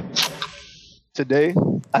 today,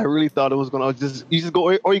 I really thought it was gonna you go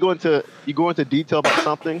into detail about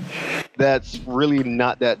something that's really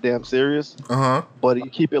not that damn serious. But you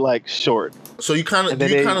keep it like short. So you kind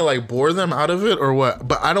of like bore them out of it, or what?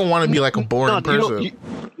 But I don't want to be like a boring person.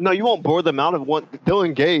 You won't bore them out of one. They'll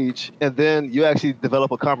engage, and then you actually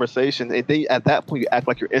develop a conversation. And then at that point, you act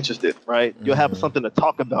like you're interested, right? You'll have something to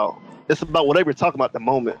talk about. It's about whatever you're talking about at the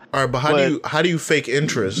moment. All right, but how do you fake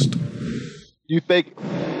interest? You're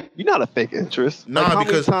not a fake interest. Nah, like,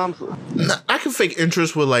 because I can fake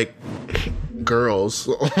interest with like girls,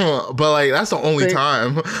 but like that's the only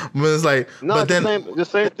time. But it's like, no, the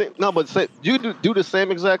same thing. No, but you do the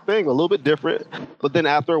same exact thing, a little bit different. But then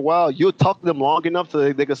after a while, you'll talk to them long enough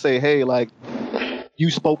so they can say, hey, like,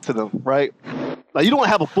 you spoke to them, right? Like, you don't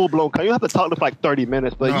have a full blown. You don't have to talk to them for like 30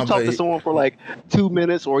 minutes, but you talk to someone for like 2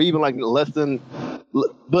 minutes or even like less than.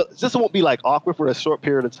 But just won't be like awkward for a short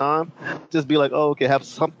period of time. Just be like, oh, okay, have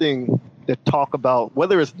something to talk about,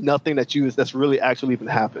 whether it's nothing that's really actually even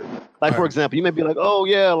happened. Like, for example, you may be like, oh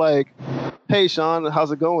yeah, like, hey Sean,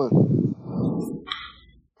 how's it going?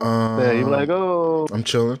 Yeah, you're like, oh, I'm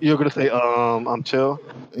chilling. You're gonna say, I'm chill.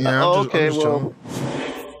 Yeah, I'm just well.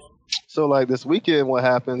 So like this weekend, what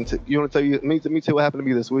happened? You want to tell me what happened to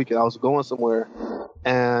me this weekend? I was going somewhere,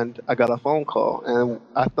 and I got a phone call, and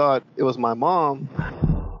I thought it was my mom,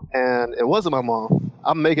 and it wasn't my mom.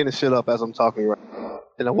 I'm making this shit up as I'm talking right now,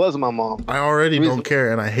 and it wasn't my mom. I already don't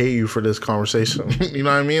care, and I hate you for this conversation. You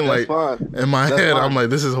know what I mean? That's like fine. In my head, I'm like,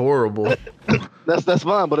 this is horrible. That's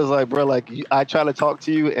fine, but it's like, bro, like I try to talk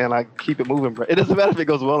to you and I keep it moving, bro. It doesn't matter if it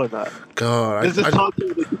goes well or not. God, talk to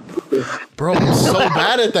you. Bro, I'm so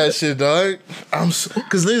bad at that shit, dog.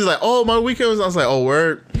 Because niggas like, oh, my weekend was. I was like, oh,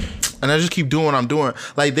 word. and I just keep doing what I'm doing.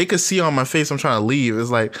 Like, they could see on my face I'm trying to leave.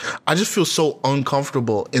 It's like, I just feel so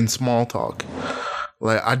uncomfortable in small talk.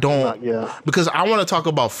 Like, I don't, because I want to talk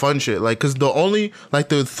about fun shit. Like, because the only, like,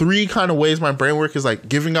 the three kind of ways my brain works is like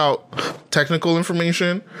giving out technical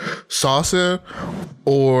information, saucing,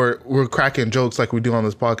 or we're cracking jokes like we do on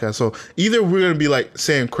this podcast. So either we're gonna be like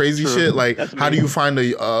saying crazy shit, like how do you find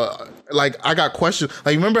like, I got questions.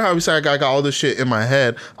 Like, remember how we said I got all this shit in my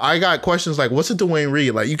head? I got questions like, what's a Dwayne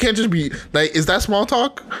Reed? Like, you can't just be like, is that small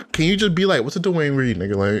talk? Can you just be like, what's a Dwayne Reed,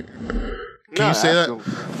 nigga? Like, can you say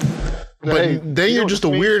that? But hey, then you're just a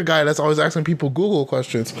weird guy that's always asking people Google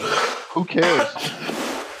questions. Who cares?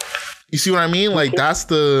 You see what I mean? Like, that's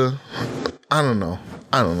the... I don't know.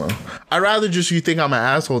 I'd rather just you think I'm an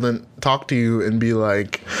asshole than talk to you and be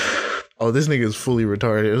like, oh, this nigga is fully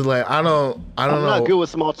retarded. It's like, I don't know. I'm not good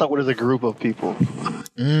with small talk when there's a group of people.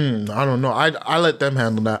 I don't know. I let them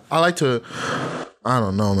handle that. I like to... I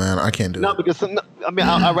don't know, man. I can't do it. No, because, I mean,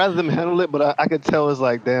 I'd rather them handle it, but I could tell it's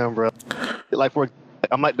like, damn, bro. Like,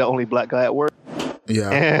 I'm like the only black guy at work. Yeah.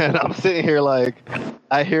 And I'm sitting here like,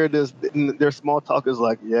 I hear this, their small talk is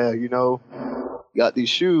like, yeah, you know, got these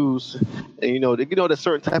shoes, and you know, the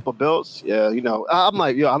certain type of belts. Yeah, you know, I'm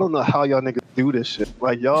like, yo, I don't know how y'all niggas do this shit.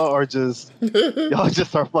 Like, y'all just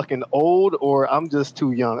are fucking old, or I'm just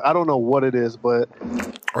too young. I don't know what it is, but.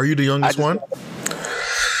 Are you the youngest one?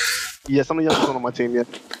 Yes, I'm the youngest one on my team. Yeah.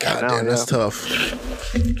 God damn, that's tough.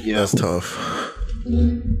 Yeah, that's tough.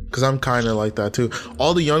 Because I'm kind of like that too.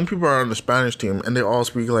 All the young people are on the Spanish team and they all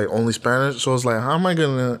speak like only Spanish, so it's like, how am I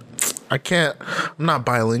gonna... I'm not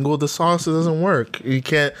bilingual. The sauce doesn't work. You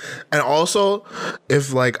can't. And also,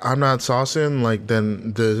 if like I'm not saucing, like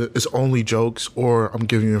then it's only jokes or I'm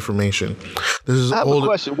giving you information. I have a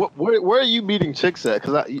question. Where are you meeting chicks at?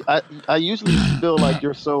 Because I usually feel like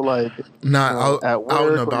you're so like not at work out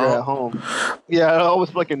and or about. you're at home. Yeah, I always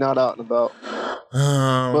fucking not out and about.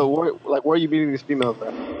 But where are you meeting these females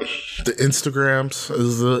at? The Instagrams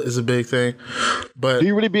is a big thing. But do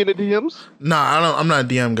you really be in the DMs? Nah, I'm not a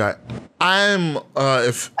DM guy. I'm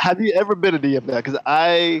have you ever been a DM guy? Because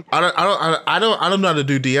I don't know how to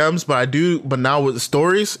do DMs, but I do. But now with the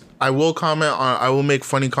stories, I will make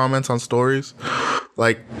funny comments on stories.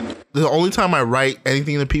 Like, the only time I write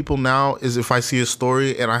anything to people now is if I see a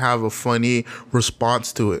story and I have a funny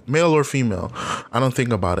response to it, male or female. I don't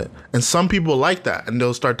think about it. And some people like that, and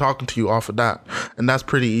they'll start talking to you off of that, and that's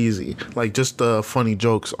pretty easy. Like, just funny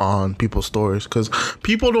jokes on people's stories, because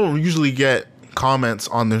people don't usually get comments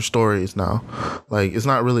on their stories now. Like, it's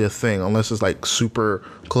not really a thing unless it's like super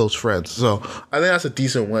close friends. So I think that's a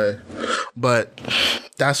decent way, but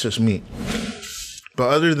that's just me. But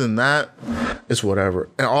other than that, it's whatever.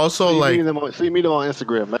 And also, so you meet them on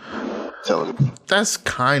Instagram, man. Tell them. That's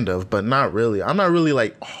kind of, but not really. I'm not really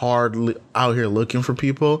like hard out here looking for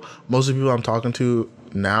people. Most of the people I'm talking to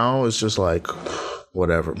now is just like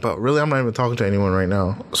whatever. But really, I'm not even talking to anyone right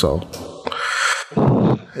now. So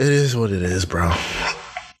it is what it is, bro.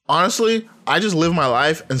 Honestly, I just live my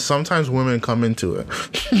life, and sometimes women come into it.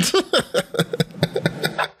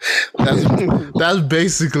 That's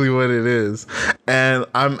basically what it is. And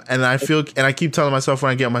I keep telling myself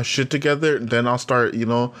when I get my shit together, then I'll start,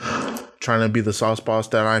 trying to be the sauce boss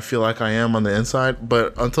that I feel like I am on the inside.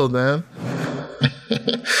 But until then,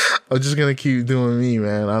 I'm just gonna keep doing me,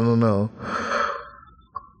 man. I don't know.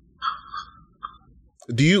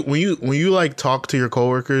 Do you when you like talk to your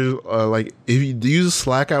coworkers, like do you use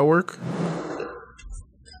Slack at work?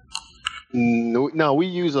 No, we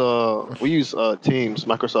use Teams,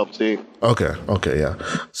 Microsoft Teams. Okay, yeah.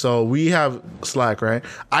 So we have Slack, right?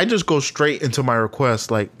 I just go straight into my request,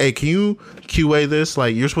 like, hey, can you QA this?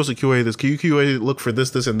 Like, you're supposed to QA this. Can you QA look for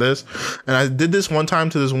this, and this? And I did this one time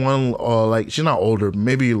to this one, like, she's not older,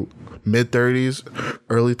 maybe mid-30s,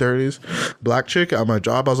 early 30s, black chick at my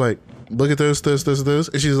job. I was like, look at this,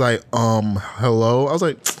 and she's like, hello. I was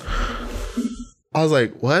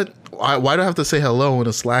like, what? Why do I have to say hello in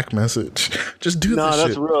a Slack message? Just do this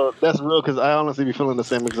shit. No, that's real, because I honestly be feeling the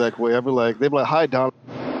same exact way. They'd be like, hi, Don.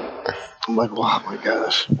 I'm like, oh my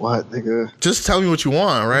gosh, what, nigga? Just tell me what you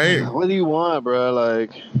want, right? What do you want, bro?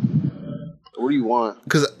 Like, what do you want?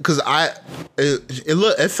 Because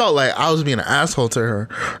it felt like I was being an asshole to her,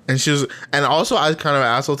 and also I was kind of an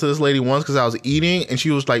asshole to this lady once because I was eating and she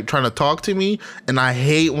was like trying to talk to me, and I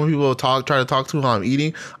hate when people try to talk to me while I'm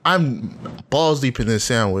eating. I'm balls deep in this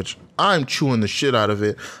sandwich. I'm chewing the shit out of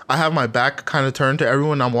it. I have my back kind of turned to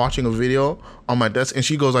everyone. I'm watching a video on my desk, and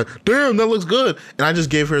she goes like, damn, that looks good. And I just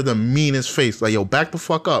gave her the meanest face, like, yo, back the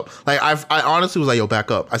fuck up. Like, I honestly was like, yo, back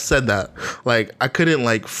up. I said that. Like, I couldn't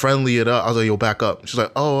like friendly it up. I was like, yo, back up. She's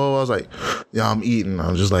like, oh. I was like, yeah, I'm eating. I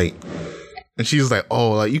was just like, And she's like,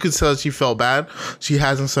 oh, like you could tell she felt bad. She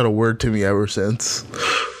hasn't said a word to me ever since.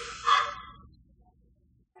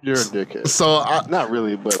 You're a dickhead. So not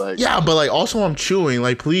really, but like, yeah, but like also I'm chewing.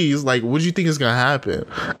 Like, please, like, what do you think is gonna happen?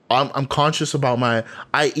 I'm conscious about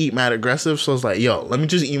I eat mad aggressive, so it's like, yo, let me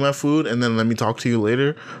just eat my food and then let me talk to you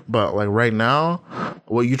later. But like right now,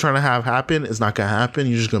 what you're trying to have happen is not gonna happen.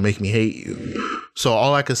 You're just gonna make me hate you. So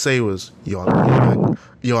all I could say was, I'm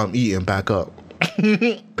eating back up.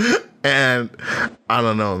 And I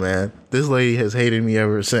don't know, man. This lady has hated me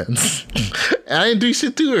ever since. And I didn't do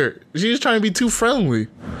shit to her. She was trying to be too friendly.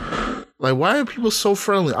 Like, why are people so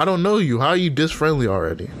friendly? I don't know you. How are you this friendly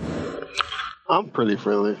already? I'm pretty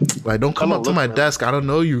friendly. Like, don't come up to my desk. I don't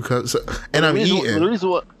know you. And I'm eating.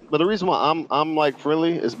 But the reason why I'm like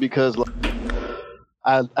friendly is because like,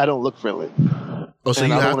 I don't look friendly. Oh, so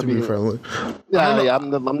you have to be friendly. Yeah,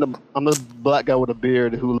 I'm the black guy with a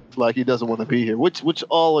beard who looks like he doesn't want to be here, which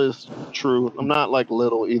all is true. I'm not like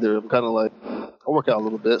little either. I'm kind of like, I work out a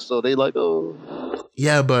little bit, so they like, oh,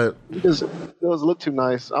 yeah, but it doesn't look too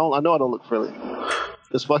nice. I know I don't look friendly.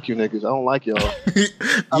 Just fuck you niggas. I don't like y'all.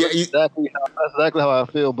 That's exactly how I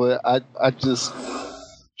feel, but I just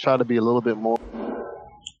try to be a little bit more.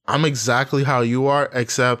 I'm exactly how you are,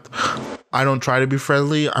 except I don't try to be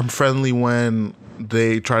friendly. I'm friendly when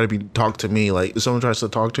they try to talk to me. Like, if someone tries to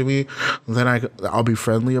talk to me, then I'll be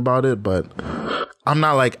friendly about it, but I'm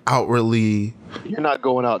not like outwardly. You're not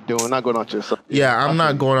going out yourself. Yeah, I'm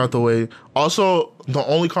not going out the way. Also, the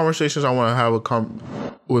only conversations I want to have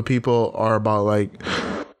with people are about like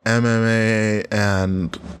MMA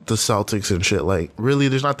and the Celtics and shit. Like, really,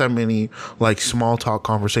 there's not that many like small talk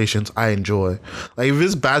conversations I enjoy. Like, if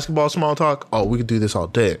it's basketball small talk, oh, we could do this all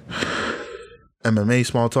day. MMA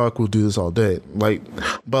small talk, we'll do this all day. Like,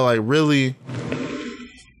 but like really,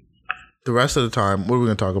 the rest of the time, what are we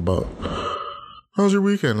gonna talk about? How's your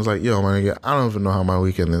weekend? It's like, yo, man, I don't even know how my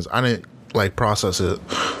weekend is. I didn't like process it,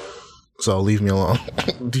 so leave me alone.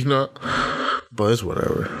 Do you know? But it's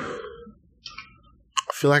whatever.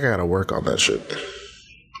 I feel like I gotta work on that shit.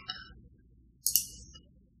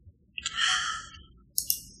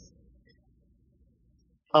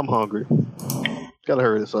 I'm hungry. Gotta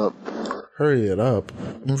hurry this up. Hurry it up.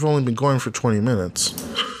 We've only been going for 20 minutes.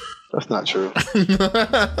 That's not true.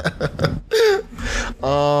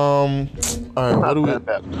 All right,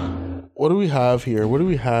 what do we have here?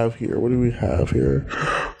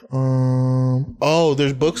 Oh,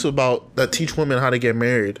 there's books that teach women how to get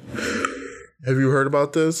married. Have you heard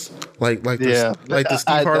about this? Like the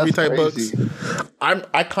Steve Harvey type crazy books.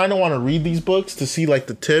 I kind of want to read these books to see like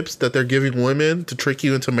the tips that they're giving women to trick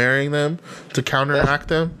you into marrying them, to counteract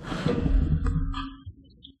them.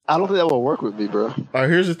 I don't think that will work with me, bro. All right,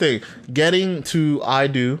 here's the thing. Getting to I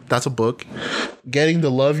Do, that's a book. Getting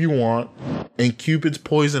the Love You Want, and Cupid's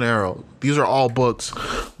Poison Arrow. These are all books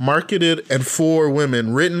marketed and for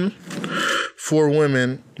women, written for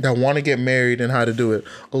women that want to get married and how to do it.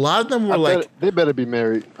 A lot of them were they better be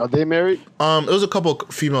married. Are they married? It was a couple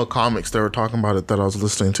of female comics that were talking about it that I was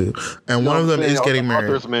listening to, and one of them is getting married.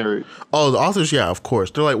 Authors married. Oh, the authors, yeah, of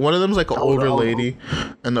course. They're like, one of them is like an older lady,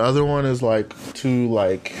 and the other one is like two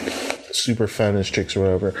like super feminist chicks or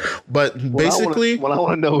whatever. But basically, what I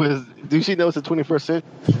want to know is, do she know it's the 21st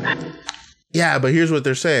century? Yeah, but here's what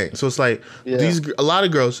they're saying. So it's like a lot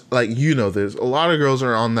of girls, like, you know this, a lot of girls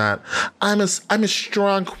are on that. I'm a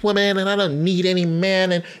strong woman and I don't need any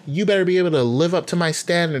man and you better be able to live up to my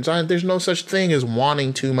standards. There's no such thing as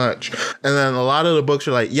wanting too much. And then a lot of the books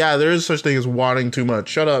are like, yeah, there is such thing as wanting too much.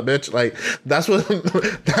 Shut up, bitch. Like, that's what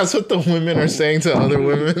the women are saying to other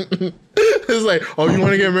women. It's like, oh, you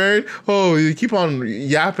want to get married? Oh, you keep on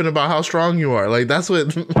yapping about how strong you are. Like, that's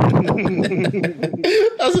what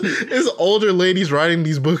it's older ladies writing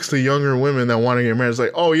these books to younger women that want to get married. It's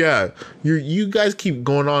like, oh yeah, you guys keep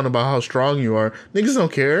going on about how strong you are. Niggas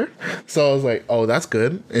don't care. So I was like, oh, that's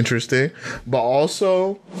good, interesting. But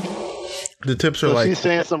also, the tips are like, she's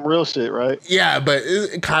saying some real shit, right? Yeah, but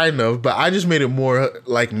kind of. But I just made it more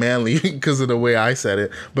like manly because of the way I said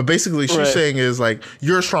it. But basically, she's saying is like,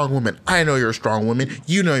 you're a strong woman. I know you're a strong woman.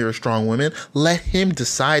 You know you're a strong woman. Let him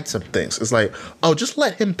decide some things. It's like, oh, just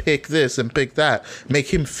let him pick this and pick that.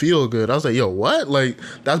 Make him feel good. I was like, yo, what? Like,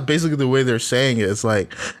 that's basically the way they're saying it. It's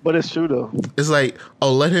like, but it's true though. It's like,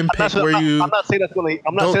 oh, let him pick where you. I'm not saying that's going to.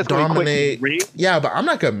 I'm not saying it's going to dominate. Yeah, but I'm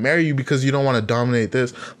not gonna marry you because you don't want to dominate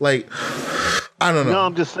this. Like, I don't know. No,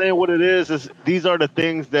 I'm just saying what it is these are the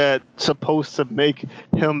things that supposed to make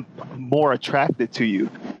him more attracted to you.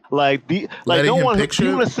 Like, no one.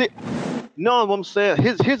 No, what I'm saying,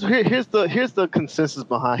 here's the consensus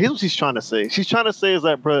behind. Here's what she's trying to say. She's trying to say is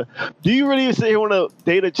like, bro, do you really sit here want to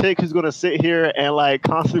date a chick who's gonna sit here and like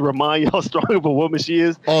constantly remind you how strong of a woman she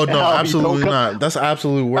is? Oh no, absolutely not. That's the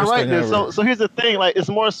absolute worst thing ever. So here's the thing, like it's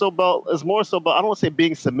more so about I don't want to say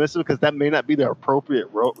being submissive because that may not be the appropriate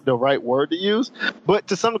the right word to use, but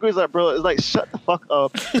to some degree, it's like, bro, it's like shut the fuck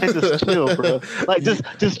up and just chill, bro. Like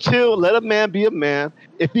just chill. Let a man be a man.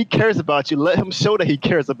 If he cares about you, let him show that he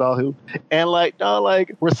cares about you, and like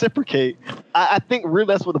reciprocate. I think really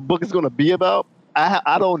that's what the book is going to be about.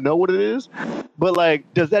 I don't know what it is, but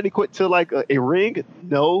like, does that equate to like a ring?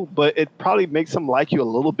 No, but it probably makes him like you a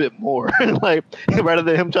little bit more, like rather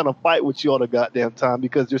than him trying to fight with you all the goddamn time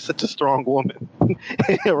because you're such a strong woman,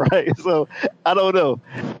 right? So I don't know.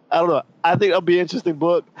 I think it'll be an interesting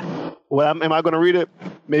book. Am I going to read it?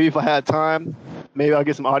 Maybe if I had time. Maybe I'll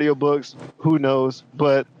get some audiobooks. Who knows?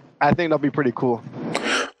 But I think that'll be pretty cool.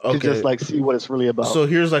 Okay. To just like see what it's really about. So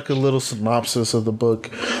here's like a little synopsis of the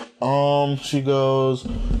book. She goes,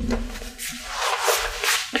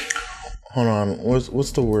 hold on,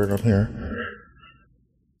 what's the word up here?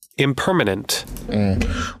 Impermanent.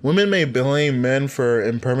 Women may blame men for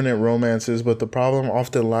impermanent romances, but the problem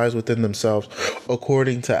often lies within themselves,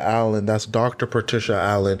 according to Allen. That's Dr. Patricia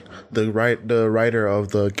Allen, the writer of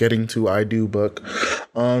the Getting to I Do book.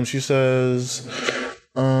 She says,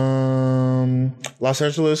 Los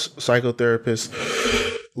Angeles psychotherapist,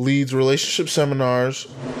 leads relationship seminars,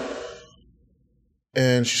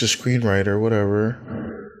 and she's a screenwriter,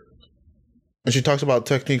 whatever. And she talks about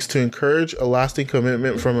techniques to encourage a lasting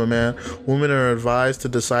commitment from a man. Women are advised to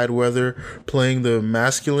decide whether playing the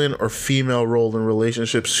masculine or female role in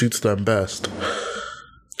relationships suits them best.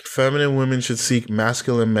 Feminine women should seek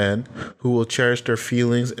masculine men who will cherish their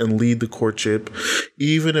feelings and lead the courtship,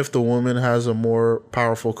 even if the woman has a more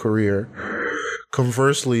powerful career.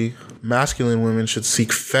 Conversely, masculine women should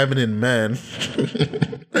seek feminine men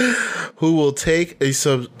who will take a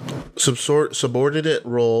subordinate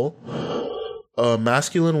role. A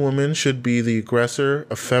masculine woman should be the aggressor.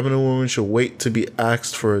 A feminine woman should wait to be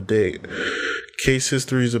asked for a date. Case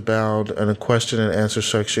histories abound, and a question and answer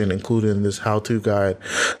section included in this how-to guide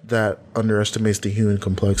that underestimates the human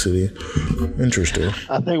complexity. Interesting.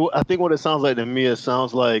 I think what it sounds like to me, it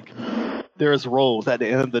sounds like there's roles at the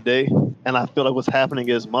end of the day, and I feel like what's happening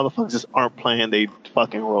is motherfuckers just aren't playing their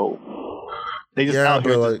fucking role. They just out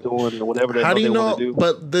here just doing whatever they want to do.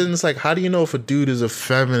 But then it's like, how do you know if a dude is a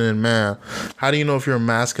feminine man? How do you know if you're a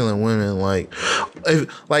masculine woman?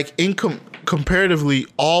 Comparatively,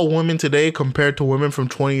 all women today compared to women from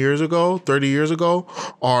 20 years ago, 30 years ago,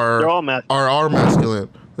 are all masculine.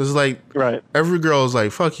 This is like, right. Every girl is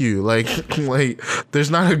like, fuck you. Like there's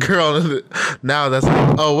not a girl now that's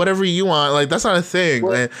like, oh, whatever you want. Like, that's not a thing.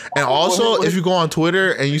 And also, if you go on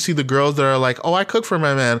Twitter and you see the girls that are like, oh, I cook for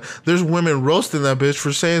my man, there's women roasting that bitch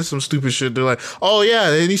for saying some stupid shit. They're like, oh,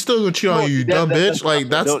 yeah, and he's still gonna cheat on you, dumb bitch. Like,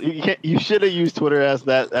 that's... You should have used Twitter as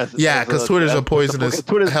that. Yeah, because Twitter's a poisonous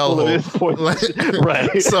hellhole.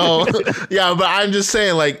 Right. So, yeah, but I'm just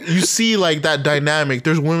saying, like, you see, like, that dynamic.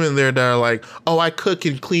 There's women there that are like, oh, I cook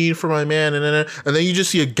and clean for my man, and then you just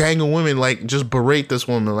see a gang of women like just berate this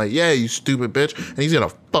woman, like, yeah, you stupid bitch, and he's gonna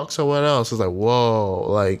fuck someone else. It's like, whoa,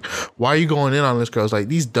 like, why are you going in on this girl? It's like,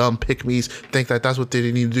 these dumb pick-me's think that that's what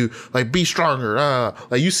they need to do, like, be stronger.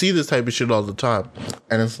 Like, you see this type of shit all the time,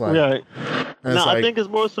 and it's like, yeah. No, I think it's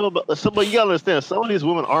more so about, but you gotta understand, some of these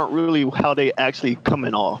women aren't really how they actually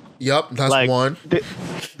coming off. Yep, that's like, one.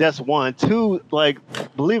 That's one. Two, like,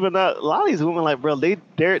 believe it or not, a lot of these women, like, bro,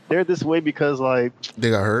 they're this way because, like,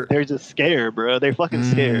 they got hurt. They're just scared, bro. They're fucking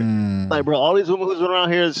scared. Like, bro, all these women who's been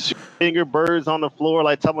around here is finger birds on the floor,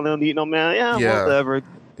 like, telling them to eat no man. Yeah, whatever.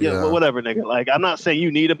 Yeah, whatever, nigga. Like, I'm not saying you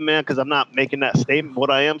need a man because I'm not making that statement. What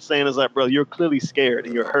I am saying is, like, bro, you're clearly scared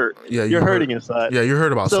and you're hurt. Yeah, you're hurting inside. Yeah, you're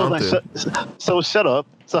hurt about something. Like, so shut up.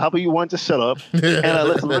 So how about you want to shut up and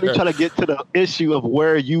let's really try to get to the issue of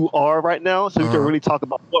where you are right now, so we can really talk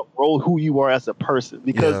about what role, who you are as a person.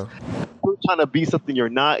 Because you're trying to be something you're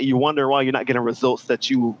not. You wonder why you're not getting results that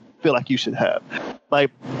you feel like you should have. Like,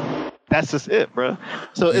 that's just it, bro.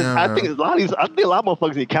 So I think a lot of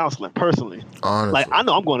motherfuckers need counseling personally. Honestly. Like, I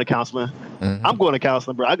know I'm going to counseling. Mm-hmm. I'm going to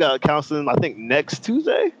counseling, bro. I got counseling, I think, next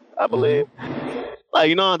Tuesday, I believe. Like,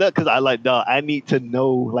 you know, that because I need to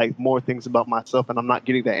know, like, more things about myself, and I'm not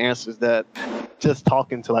getting the answers that just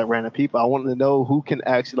talking to like random people. I want to know who can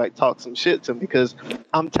actually like talk some shit to me, because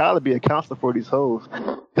I'm tired of being a counselor for these hoes,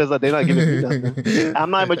 because like, they're not giving me nothing. I'm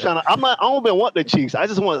not even trying to. I don't even want the cheeks. I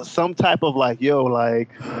just want some type of like, yo, like,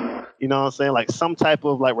 you know what I'm saying? Like some type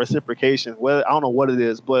of like reciprocation. Well, I don't know what it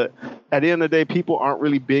is, but at the end of the day, people aren't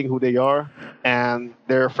really being who they are, and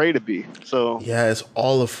they're afraid to be. So yeah, it's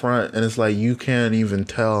all a front, and it's like you can't even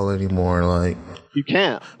tell anymore. Like you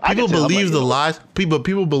can't. People believe the lies.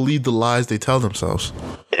 People believe the lies they tell themselves.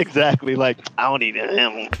 Exactly. Like, I don't need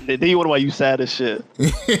him. Then you wonder why you sad as shit.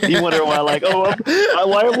 You wonder why, like,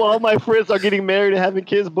 why all my friends are getting married and having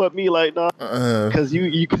kids, but me, like, nah, because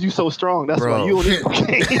you so strong. That's bro. why you don't need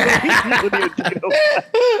nobody.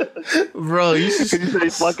 Bro, you say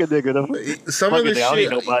fuck a nigga. Some of this shit. I don't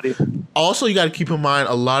need nobody. Also, you got to keep in mind,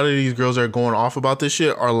 a lot of these girls that are going off about this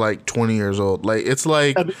shit are like 20 years old. Like, it's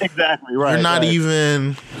like exactly right. You're not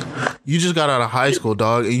even. You just got out of high school,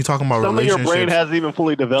 dog, and you talking about some relationships. Of your brain hasn't even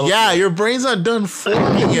fully developed. Yeah, your brain's not done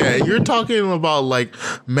forming yet. You're talking about like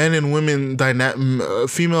men and women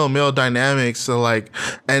female male dynamics. So like,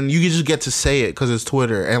 and you just get to say it because it's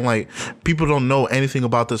Twitter, and like people don't know anything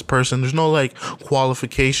about this person. There's no like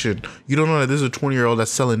qualification. You don't know that this is a 20-year-old that's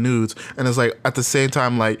selling nudes, and it's like at the same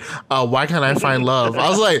time like, why can't I find love? I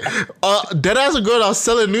was like, dead ass a girl that was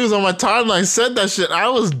selling nudes on my timeline said that shit. I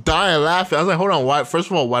was dying laughing. I was like, hold on, why? First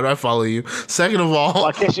of all, why do I follow you? Second of all,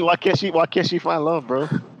 why can't she find love, bro?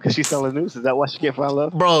 Because she's selling news. Is that why she can't find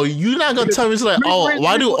love? Bro, you not gonna tell me it's like,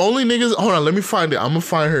 why do only niggas? Hold on, let me find it. I'm gonna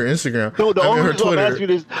find her Instagram. No, the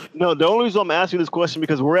only reason I'm asking you this question,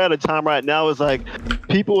 because we're at a time right now is like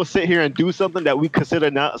people will sit here and do something that we consider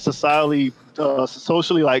not socially,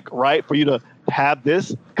 socially like right for you to have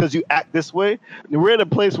this because you act this way. And we're at a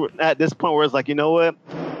place where at this point where it's like, you know what?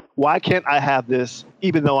 Why can't I have this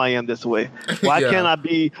even though I am this way? Why can't I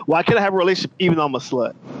have a relationship even though I'm a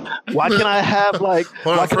slut? Why can't I have like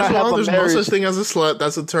First of all, there's no such thing as a slut.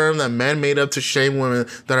 That's a term that men made up to shame women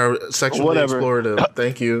that are sexually explorative.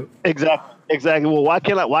 Thank you. Exactly. Well, why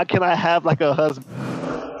can't I have like a husband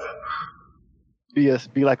be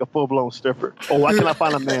like a full-blown stripper? Or why can't I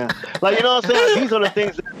find a man? Like, you know what I'm saying? Like, these are the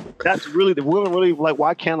things that's really the women really like,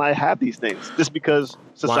 why can't I have these things? Just because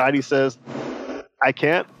society says I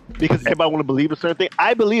can't? Because everybody want to believe a certain thing.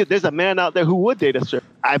 I believe there's a man out there who would date a stripper.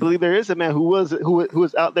 I believe there is a man who is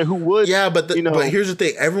out there who would. Yeah, but here's the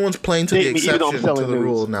thing: everyone's playing to the exception to the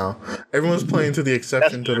rule now. Everyone's playing to the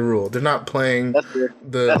exception to the rule. They're not playing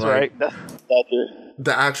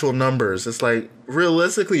the actual numbers. It's like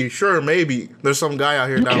realistically, sure, maybe there's some guy out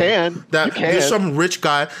here there's some rich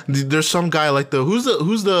guy. There's some guy like who's the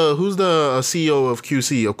CEO of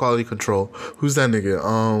QC of Quality Control? Who's that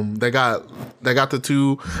nigga? That got the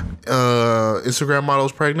two Instagram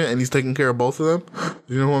models pregnant, and he's taking care of both of them.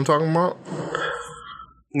 You know who I'm talking about?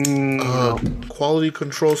 Quality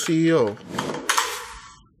Control CEO.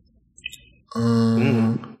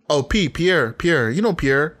 Pierre. You know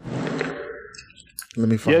Pierre. Let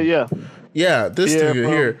me find. Yeah, this dude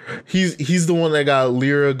here. He's the one that got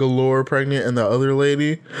Lyra Galore pregnant and the other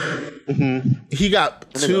lady. Mm-hmm. He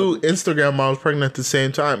got two Instagram models pregnant at the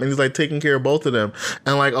same time, and he's like taking care of both of them.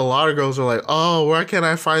 And like a lot of girls are like, "Oh, where can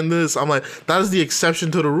I find this?" I'm like, that is the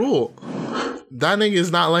exception to the rule. That nigga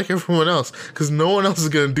is not like everyone else because no one else is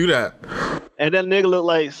gonna do that. And that nigga looked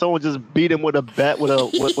like someone just beat him with a bat with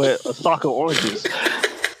a sock of oranges.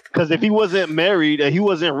 Because if he wasn't married, he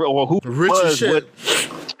wasn't, or who rich as shit.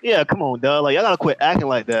 Yeah, come on, dog. Like, y'all gotta quit acting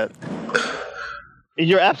like that. And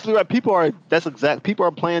you're absolutely right. People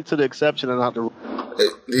are playing to the exception and not the rule.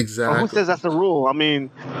 Exactly. Who says that's the rule? I mean,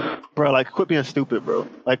 bro, like, quit being stupid, bro.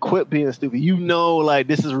 Like, quit being stupid. You know, like,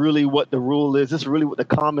 this is really what the rule is. This is really what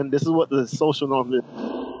this is what the social norm is.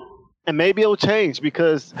 And maybe it'll change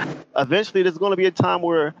because eventually there's going to be a time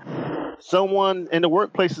where someone in the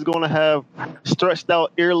workplace is going to have stretched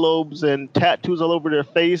out earlobes and tattoos all over their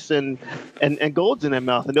face and golds in their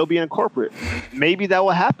mouth, and they'll be in corporate. Maybe that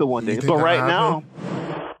will happen one day. But right now,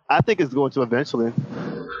 I think it's going to eventually.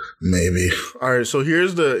 Maybe. All right, so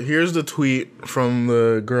here's the tweet from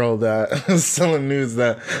the girl that is selling nudes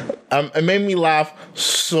that it made me laugh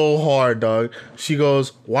so hard, dog. She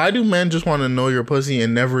goes, "Why do men just want to know your pussy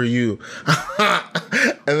and never you?"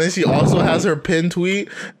 And then she also has her pinned tweet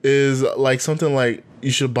is like something like,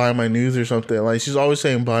 "You should buy my nudes" or something. Like she's always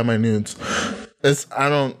saying buy my nudes.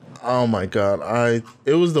 Oh my god,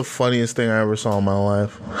 it was the funniest thing I ever saw in my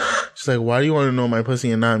life. She's like, "Why do you want to know my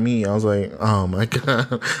pussy and not me?" I was like, "Oh my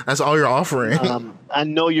god, that's all you're offering." I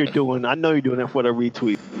know you're doing it for the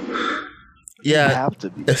retweet. Yeah, you have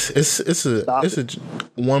to be. It's a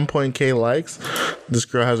 1.k likes. This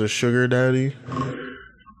girl has a sugar daddy.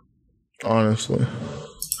 Honestly.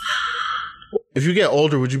 If you get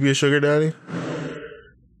older, would you be a sugar daddy?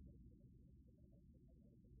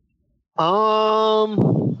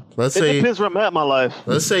 Let's say it depends where I'm at in my life.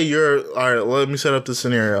 Let's say you're all right. Let me set up the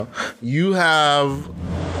scenario. You have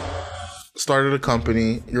started a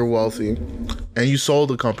company. You're wealthy, and you sold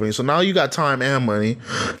the company. So now you got time and money.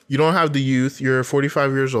 You don't have the youth. You're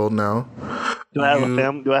 45 years old now. Do I have a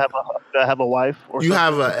family? Do I have a wife? Or you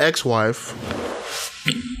something? have an ex-wife.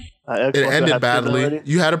 It ended badly.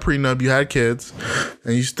 You had a prenup. You had kids,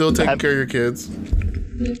 and you still taking care of your kids.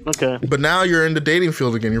 Okay. But now you're in the dating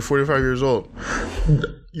field again. You're 45 years old.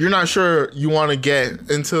 You're not sure you want to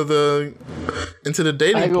get into the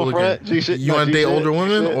dating pool again. You want to date older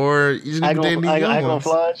women, or you just gonna be dating young ones?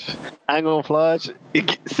 I ain't gonna flash.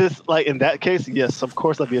 Since like in that case, yes, of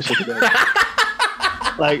course I'll be a sugar daddy.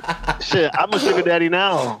 Like shit, I'm a sugar daddy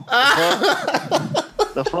now.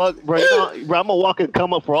 The fuck, bro? I'm gonna walk and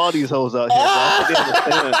come up for all these hoes out here. Bro. I think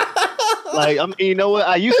they understand. Like, you know what?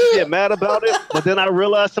 I used to get mad about it, but then I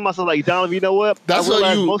realized to myself, like, Donovan, you know what? That's I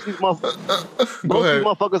realized what most of these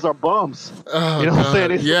motherfuckers are bums. Oh, you know what I'm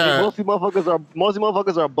saying? Yeah. Most of these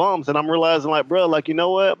motherfuckers are bums, and I'm realizing, like, bro, like, you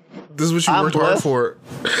know what? This is what you worked hard for.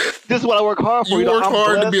 This is what I work hard for. You work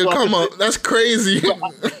hard to be a come up. That's crazy.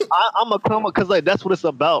 I'm a come up because like that's what it's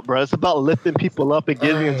about, bro. It's about lifting people up and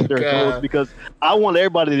getting into their goals because I want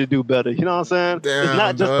everybody to do better. You know what I'm saying? Damn, it's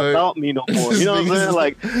not just about me no more. You know what I'm saying?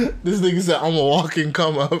 Like this nigga said, I'm a walking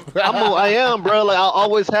come up. I am, bro. Like I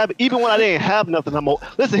always have. Even when I didn't have nothing,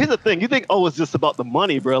 listen. Here's the thing. You think it's just about the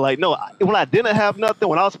money, bro? Like no. When I didn't have nothing,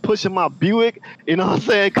 when I was pushing my Buick, you know what I'm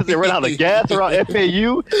saying? Because they ran out of gas around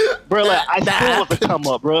FAU, bro. Like I still was a come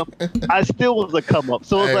up, bro. I still was a come up.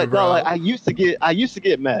 So it's like, dog, like I used to get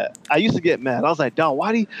mad. I was like, dog,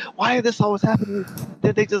 why did this always happen?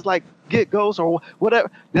 Did they just like get ghosts or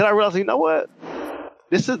whatever? Then I realized, you know what?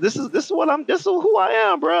 This is who I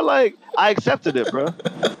am, bro. Like I accepted it, bro.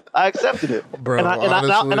 I accepted it, bro. And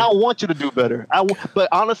I want you to do better. But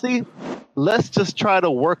honestly, let's just try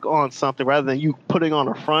to work on something rather than you putting on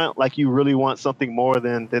a front like you really want something more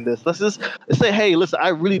than this. Let's say, hey, listen, I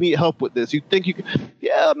really need help with this. You think you can?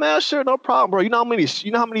 Yeah, man, sure, no problem, bro. You know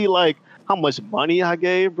how many like how much money I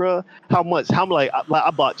gave, bro?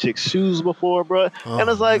 I bought chicks shoes before, bro. And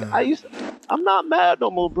it's like I'm not mad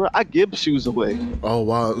no more, bro. I give shoes away. Oh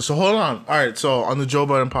wow. So hold on. All right. So on the Joe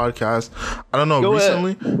Budden podcast, I don't know,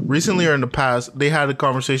 recently or in the past, they had a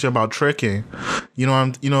conversation about tricking.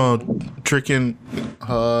 Tricking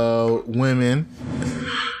women.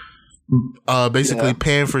 Basically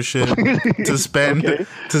paying for shit to spend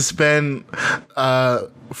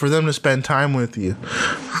for them to spend time with you.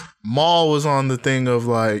 Maul was on the thing of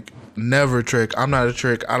like never trick. I'm not a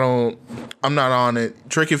trick. I'm not on it.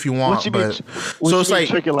 Trick if you want, so it's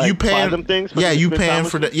like you paying them things. Yeah, you paying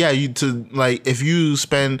for that. Yeah, you to like if you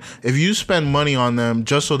spend money on them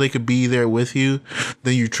just so they could be there with you,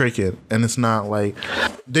 then you trick it, and it's not like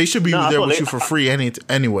they should be there with you for free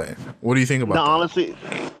anyway. What do you think about that? Honestly,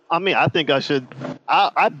 I mean, I think I should.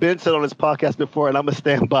 I've been said on this podcast before, and I'm gonna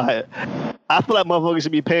stand by it. I feel like motherfuckers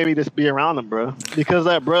should be paying me to be around them, bro. Because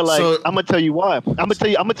like, bro, like I'm gonna tell you why. I'm gonna tell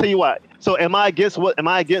you why. So am I against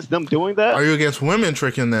them doing that? Are you against women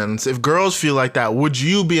tricking then? If girls feel like that, would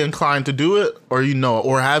you be inclined to do it, or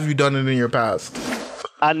or have you done it in your past?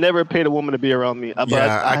 I never paid a woman to be around me. I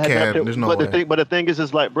can't. There's no way. But the thing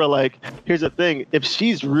is like, bro, like here's the thing. If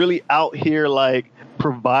she's really out here like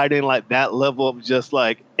providing like that level of just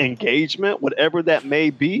like engagement, whatever that may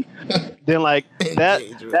be, then like that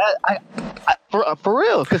for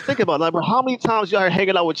real. Because think about it, like, bro, how many times you are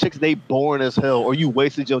hanging out with chicks they boring as hell, or you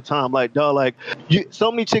wasted your time? Like, dog, like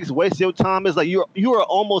so many chicks waste your time. It's like you are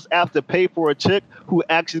almost apt to pay for a chick who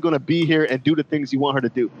actually is gonna be here and do the things you want her to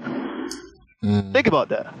do. Think about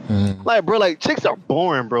that. Like, bro, like chicks are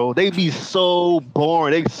boring, bro. They be so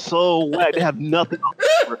boring. They so whack. They have nothing on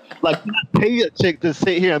paper. Like, pay a chick to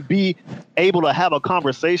sit here and be able to have a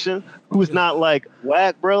conversation who's not like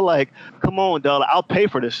whack, bro. Like, come on, dog. I'll pay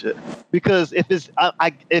for this shit. Because if it's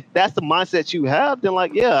if that's the mindset you have, then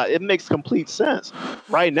like, yeah, it makes complete sense.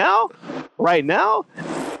 Right now,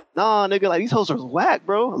 nah, nigga, like these hoes are whack,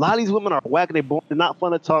 bro. A lot of these women are whack and they're not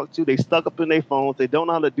fun to talk to. They stuck up in their phones. They don't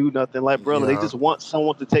know how to do nothing. Like, bro, they just want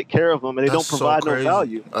someone to take care of them and they don't provide no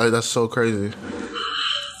value. That's so crazy.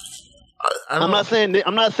 I'm not saying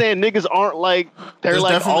niggas aren't like there's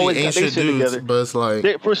like always ain't shit dudes, together. But it's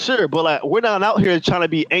like for sure. But like we're not out here trying to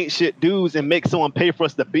be ain't shit dudes and make someone pay for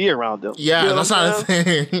us to be around them. Yeah, you know that's not a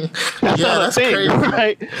thing. That's crazy,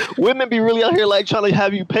 right? Women be really out here like trying to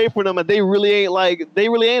have you pay for them, and they really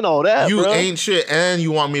ain't all that. You bro. Ain't shit, and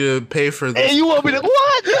you want me to pay for this? And you want me to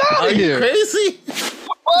what? Get out of here! Crazy?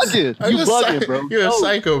 You bugging, bro? You're a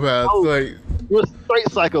psychopath. No. Like You're a straight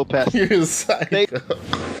psychopath. You're a psycho.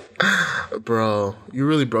 Bro, you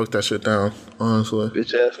really broke that shit down, honestly.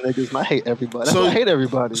 Bitch ass niggas. I hate everybody. I hate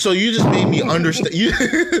everybody. So you just made me understand. You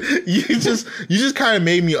just kind of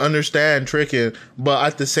made me understand tricking, but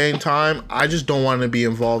at the same time, I just don't want to be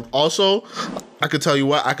involved. Also, I could tell you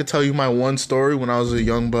what. I could tell you my one story when I was a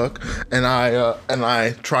young buck, and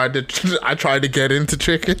I tried to get into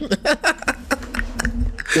tricking.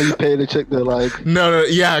 So you paid the chick to like... No,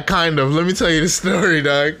 yeah, kind of. Let me tell you the story,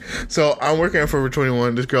 dog. So I'm working at Forever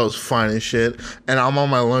 21. This girl's fine as shit, and I'm on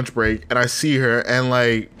my lunch break, and I see her, and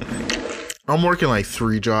like, I'm working like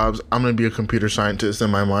 3 jobs. I'm gonna be a computer scientist in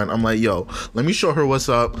my mind. I'm like, yo, let me show her what's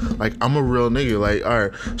up. Like, I'm a real nigga. Like, all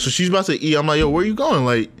right. So she's about to eat. I'm like, yo, where you going?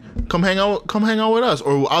 Like, come hang out with us.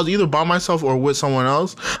 Or I was either by myself or with someone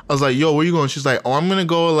else. I was like, yo, where you going? She's like, oh, I'm gonna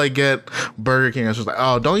go like get Burger King. And she's like,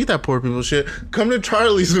 oh, don't eat that poor people shit. Come to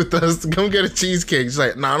Charlie's with us. Come get a cheesecake. She's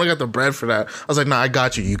like, nah, I don't got the bread for that. I was like, nah, I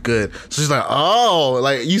got you. You good. So she's like, oh,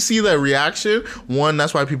 like, you see that reaction? One,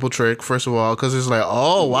 that's why people trick, first of all, because it's like,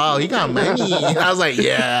 oh, wow, he got money. I was like,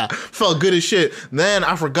 yeah, felt good as shit. Then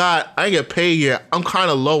I forgot I didn't get paid yet. I'm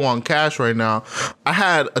kind of low on cash right now. I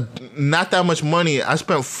had not that much money. I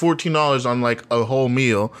spent $14 on like a whole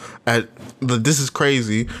meal at This Is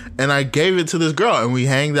Crazy, and I gave it to this girl, and we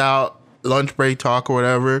hanged out, lunch break talk or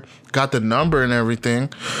whatever, got the number and everything,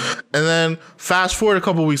 and then fast forward a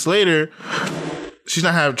couple weeks later, she's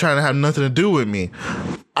not trying to have nothing to do with me.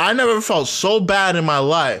 I never felt so bad in my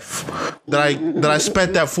life that I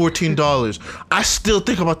spent that $14. I still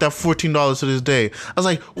think about that $14 to this day. I was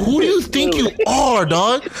like, who do you think you are,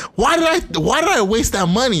 dog? Why did I waste that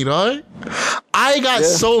money, dog? I got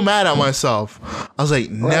so mad at myself. I was like,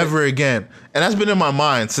 never again. And that's been in my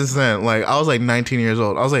mind since then. Like, I was like 19 years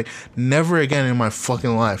old. I was like, never again in my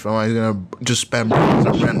fucking life am I gonna just spend money on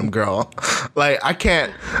a random girl. Like, I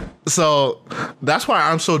can't. So that's why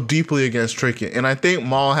I'm so deeply against tricking. And I think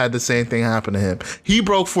Maul had the same thing happen to him. He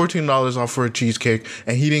broke $14 off for a cheesecake,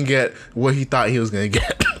 and he didn't get what he thought he was gonna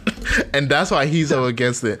get. And that's why he's so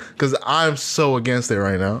against it. Because I'm so against it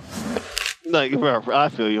right now. Like, bro, I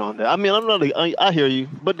feel you on that. I mean, I'm not. I hear you,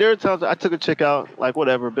 but there are times I took a chick out, like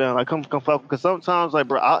whatever, man. Like, come fuck, because sometimes, like,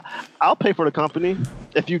 bro, I'll pay for the company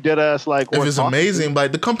if you dead ass like. If it's amazing,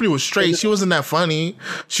 but the company was straight. She wasn't that funny.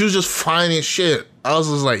 She was just fine as shit. I was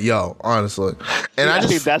just like, yo, honestly, and I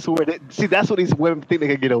think that's what these women think they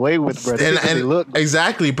can get away with, bro. And they look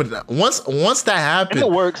exactly, but once that happened,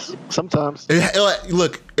 and it works sometimes.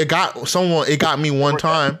 It got me one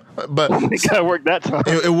time, but it gotta work that time.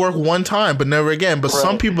 It worked one time, but never again. But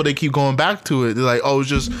some people, they keep going back to it. They're like, oh, it's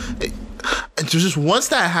just once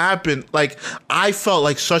that happened, like, I felt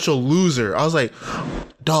like such a loser. I was like,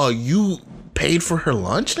 dog, you paid for her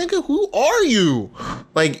lunch, nigga? Who are you?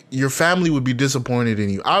 Like, your family would be disappointed in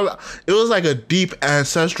you. It was like a deep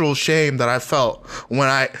ancestral shame that I felt when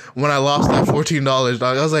I lost that $14,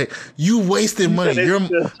 dog. I was like, you wasted money.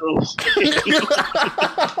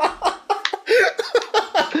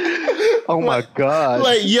 Oh my God.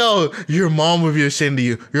 Like, yo, your mom would be ashamed of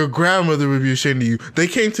you. Your grandmother would be ashamed of you. They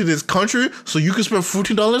came to this country so you could spend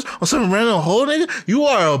 $14 on some random hoe, nigga? You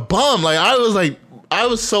are a bum. Like, I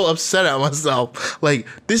was so upset at myself. Like,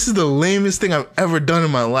 this is the lamest thing I've ever done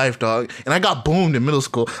in my life, dog. And I got boomed in middle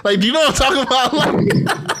school. Like, do you know what I'm talking about? Like,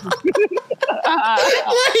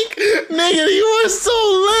 nigga, you are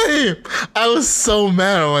so lame. I was so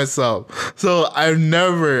mad at myself. So if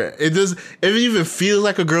it even feels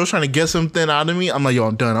like a girl's trying to get something out of me, I'm like, yo,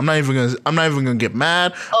 I'm done. I'm not even gonna get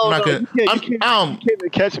mad. You can't even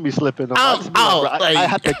catch me slipping. I'm out. I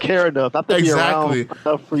have to care enough. I have to be around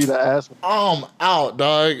enough for you to ask me. I'm out,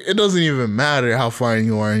 dog. It doesn't even matter how fine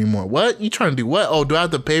you are anymore. What? You trying to do what? Oh, do I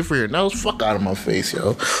have to pay for your nails? Fuck out of my face,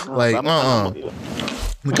 yo. Like,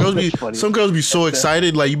 some girls be so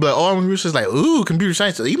excited, like, you be like, oh, I'm just like, ooh, computer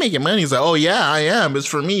science, you making money? It's like, oh yeah, I am. It's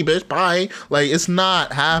for me, bitch. Bye. Like, it's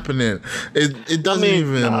not happening. It doesn't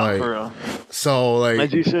even like. For real. So like, my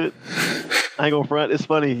G shit. I ain't gonna front. It's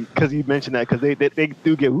funny because you mentioned that because they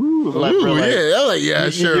do get ooh, like, bro, like, yeah, I'm like,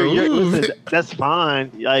 yeah, sure. Listen, that's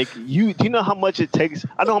fine. Like, do you know how much it takes?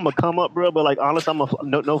 I know I'm gonna come up, bro, but like, honestly, I'm a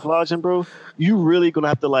no flogging, bro. You really gonna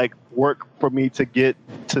have to like work for me to get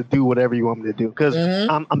to do whatever you want me to do because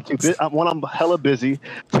I'm too busy. One, I'm hella busy.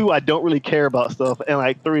 Two, I don't really care about stuff, and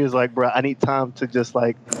like, three is like, bro, I need time to just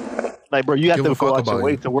like, bro, you have to go out your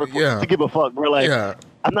way to work to give a fuck, bro. Like,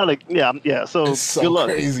 I'm not like, so, it's so good luck.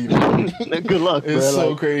 Crazy, good luck, bro. It's so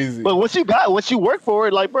like, crazy. But once you work for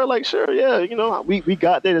it, like, bro, like, sure, yeah, you know, we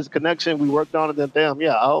got there. There's a connection. We worked on it. Then, damn,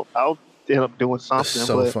 I'll end up doing something. It's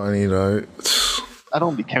so funny, though. I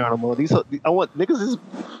don't be caring no more. I want niggas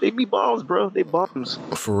they be bombs, bro. They bombs.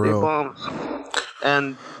 For real. They bombs.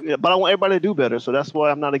 And but I want everybody to do better, so that's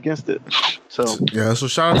why I'm not against it. So yeah, so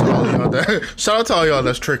shout out to all y'all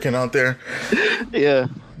that's tricking out there. Yeah.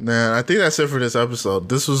 Man, I think that's it for this episode.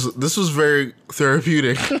 This was very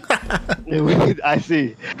therapeutic. I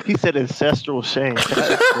see. He said ancestral shame.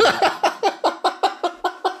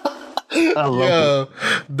 I love it.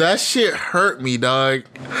 That shit hurt me, dog.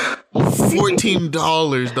 $14,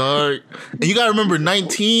 dog. And you gotta remember,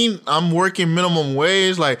 19, I'm working minimum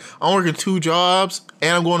wage. Like, I'm working 2 jobs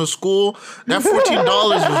and I'm going to school. That $14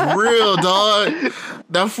 was real, dog.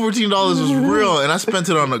 That $14 was real. And I spent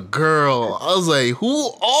it on a girl. I was like,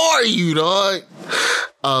 who are you, dog?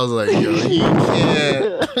 I was like, yo, you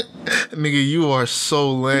can't. Nigga, you are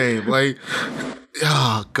so lame. Like,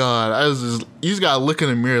 oh God, you just gotta look in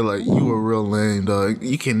the mirror like, you a real lame, dog.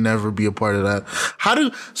 You can never be a part of that. How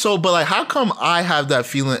come I have that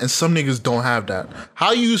feeling and some niggas don't have that?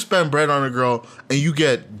 How you spend bread on a girl and you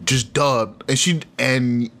get just dubbed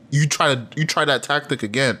and you try that tactic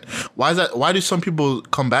again? Why is that? Why do some people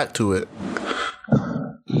come back to it?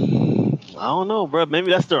 I don't know, bro.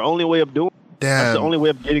 Maybe that's their only way of doing it. Damn. That's the only way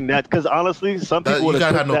of getting that. Because honestly, some people you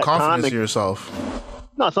gotta have no confidence in yourself.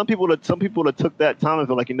 No, some people that took that time and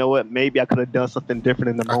feel like, you know what, maybe I could have done something different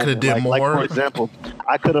in the moment. I could have did more. Like, for example,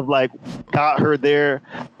 I could have got her there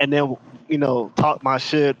and then talked my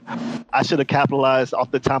shit. I should have capitalized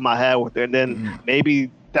off the time I had with her, and then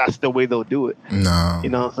maybe that's the way they'll do it. No, you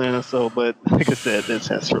know what I'm saying? So, but like I said,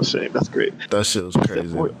 that's real shame. That's great. That shit was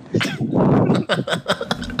crazy.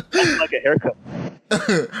 That's like a haircut.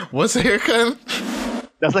 What's a haircut?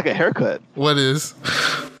 That's like a haircut. What is?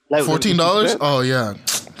 Like $14? Oh yeah,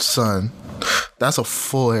 son. That's a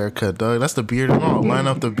full haircut, dog. That's the beard and all. Line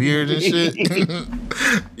up the beard and shit.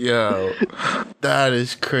 Yo, that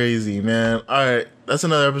is crazy, man. All right, that's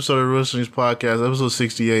another episode of Real Slings Podcast, episode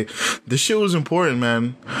 68. This shit was important,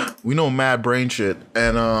 man. We know mad brain shit,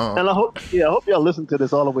 and I hope y'all listen to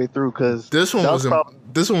this all the way through, because this one was important.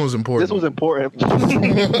 This was important.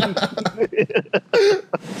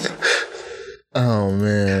 Oh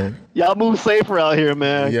man, y'all move safer out here,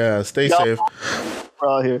 man. Yeah, stay safe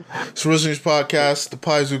out here. It's Real Slings Podcast, the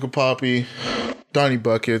Paizuka Poppy, Donnie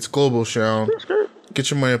Buckets, Global Shawn. Get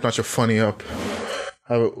your money up, not your funny up.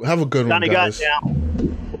 Have a good Donnie one, guys. Got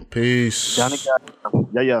down. Peace. Donnie got down.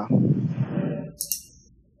 Yeah.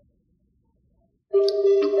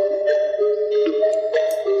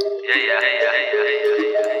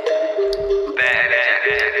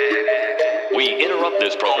 We interrupt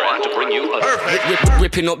this program to bring you a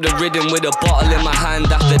ripping up the rhythm with a bottle in my hand.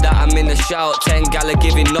 After that I'm in a shout, 10 gala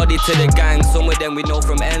giving noddy to the gang. Some of them we know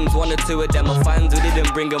from ends, 1 or 2 of them are fans. We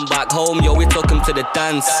didn't bring them back home, yo, we took them to the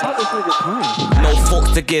dance. No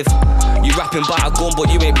fucks to give. You rapping by a gun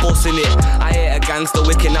but you ain't busting it. I ain't a gangster,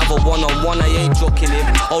 we can have a one-on-one, I ain't joking him.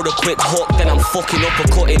 Hold a quick hook, then I'm fucking up or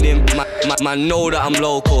cutting him. Man know that I'm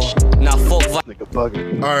local. Now fuck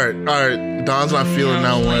Alright, Don's not feeling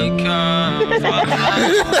that one. I was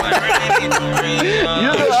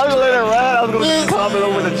gonna let it ride. I was gonna comment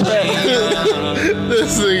over the track.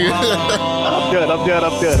 This nigga. I'm good.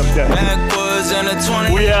 Backwards in the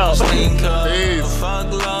 20. We out. Peace.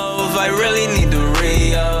 Fuck love, I really need to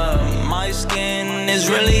re-up. My skin is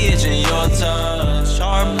really itching your touch.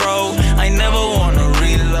 Heart broke, I never wanna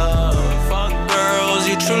re-love. Fuck girls,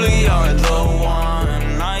 you truly are the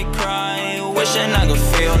one. I cry, wishing I could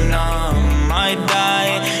feel numb. I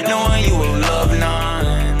die, knowing you will love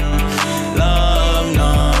none.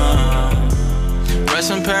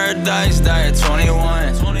 Rest in paradise, die at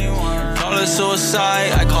 21. Call it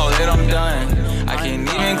suicide, I call it I'm done. I can't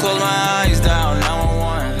even close my eyes, down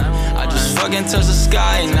 911. I just fucking touched the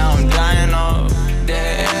sky, now I'm dying off.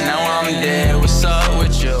 Dead, now I'm dead, what's up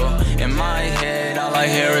with you? In my head, all I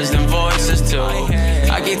hear is them voices too.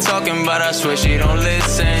 I keep talking, but I swear she don't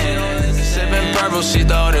listen. Sipping purple, she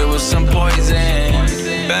thought it was some poison.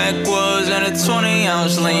 Backwoods in a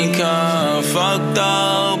 20-ounce Lincoln. Fucked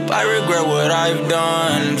up, I regret what I've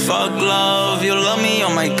done. Fuck love, you love me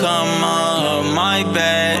on my come up. My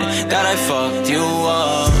bad that I fucked you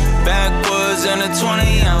up. Backwoods in a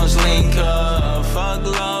 20-ounce Lincoln. Fuck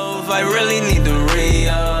love, I really need to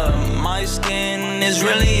re-up. My skin is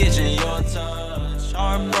really itching your touch.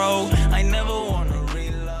 Heart broke,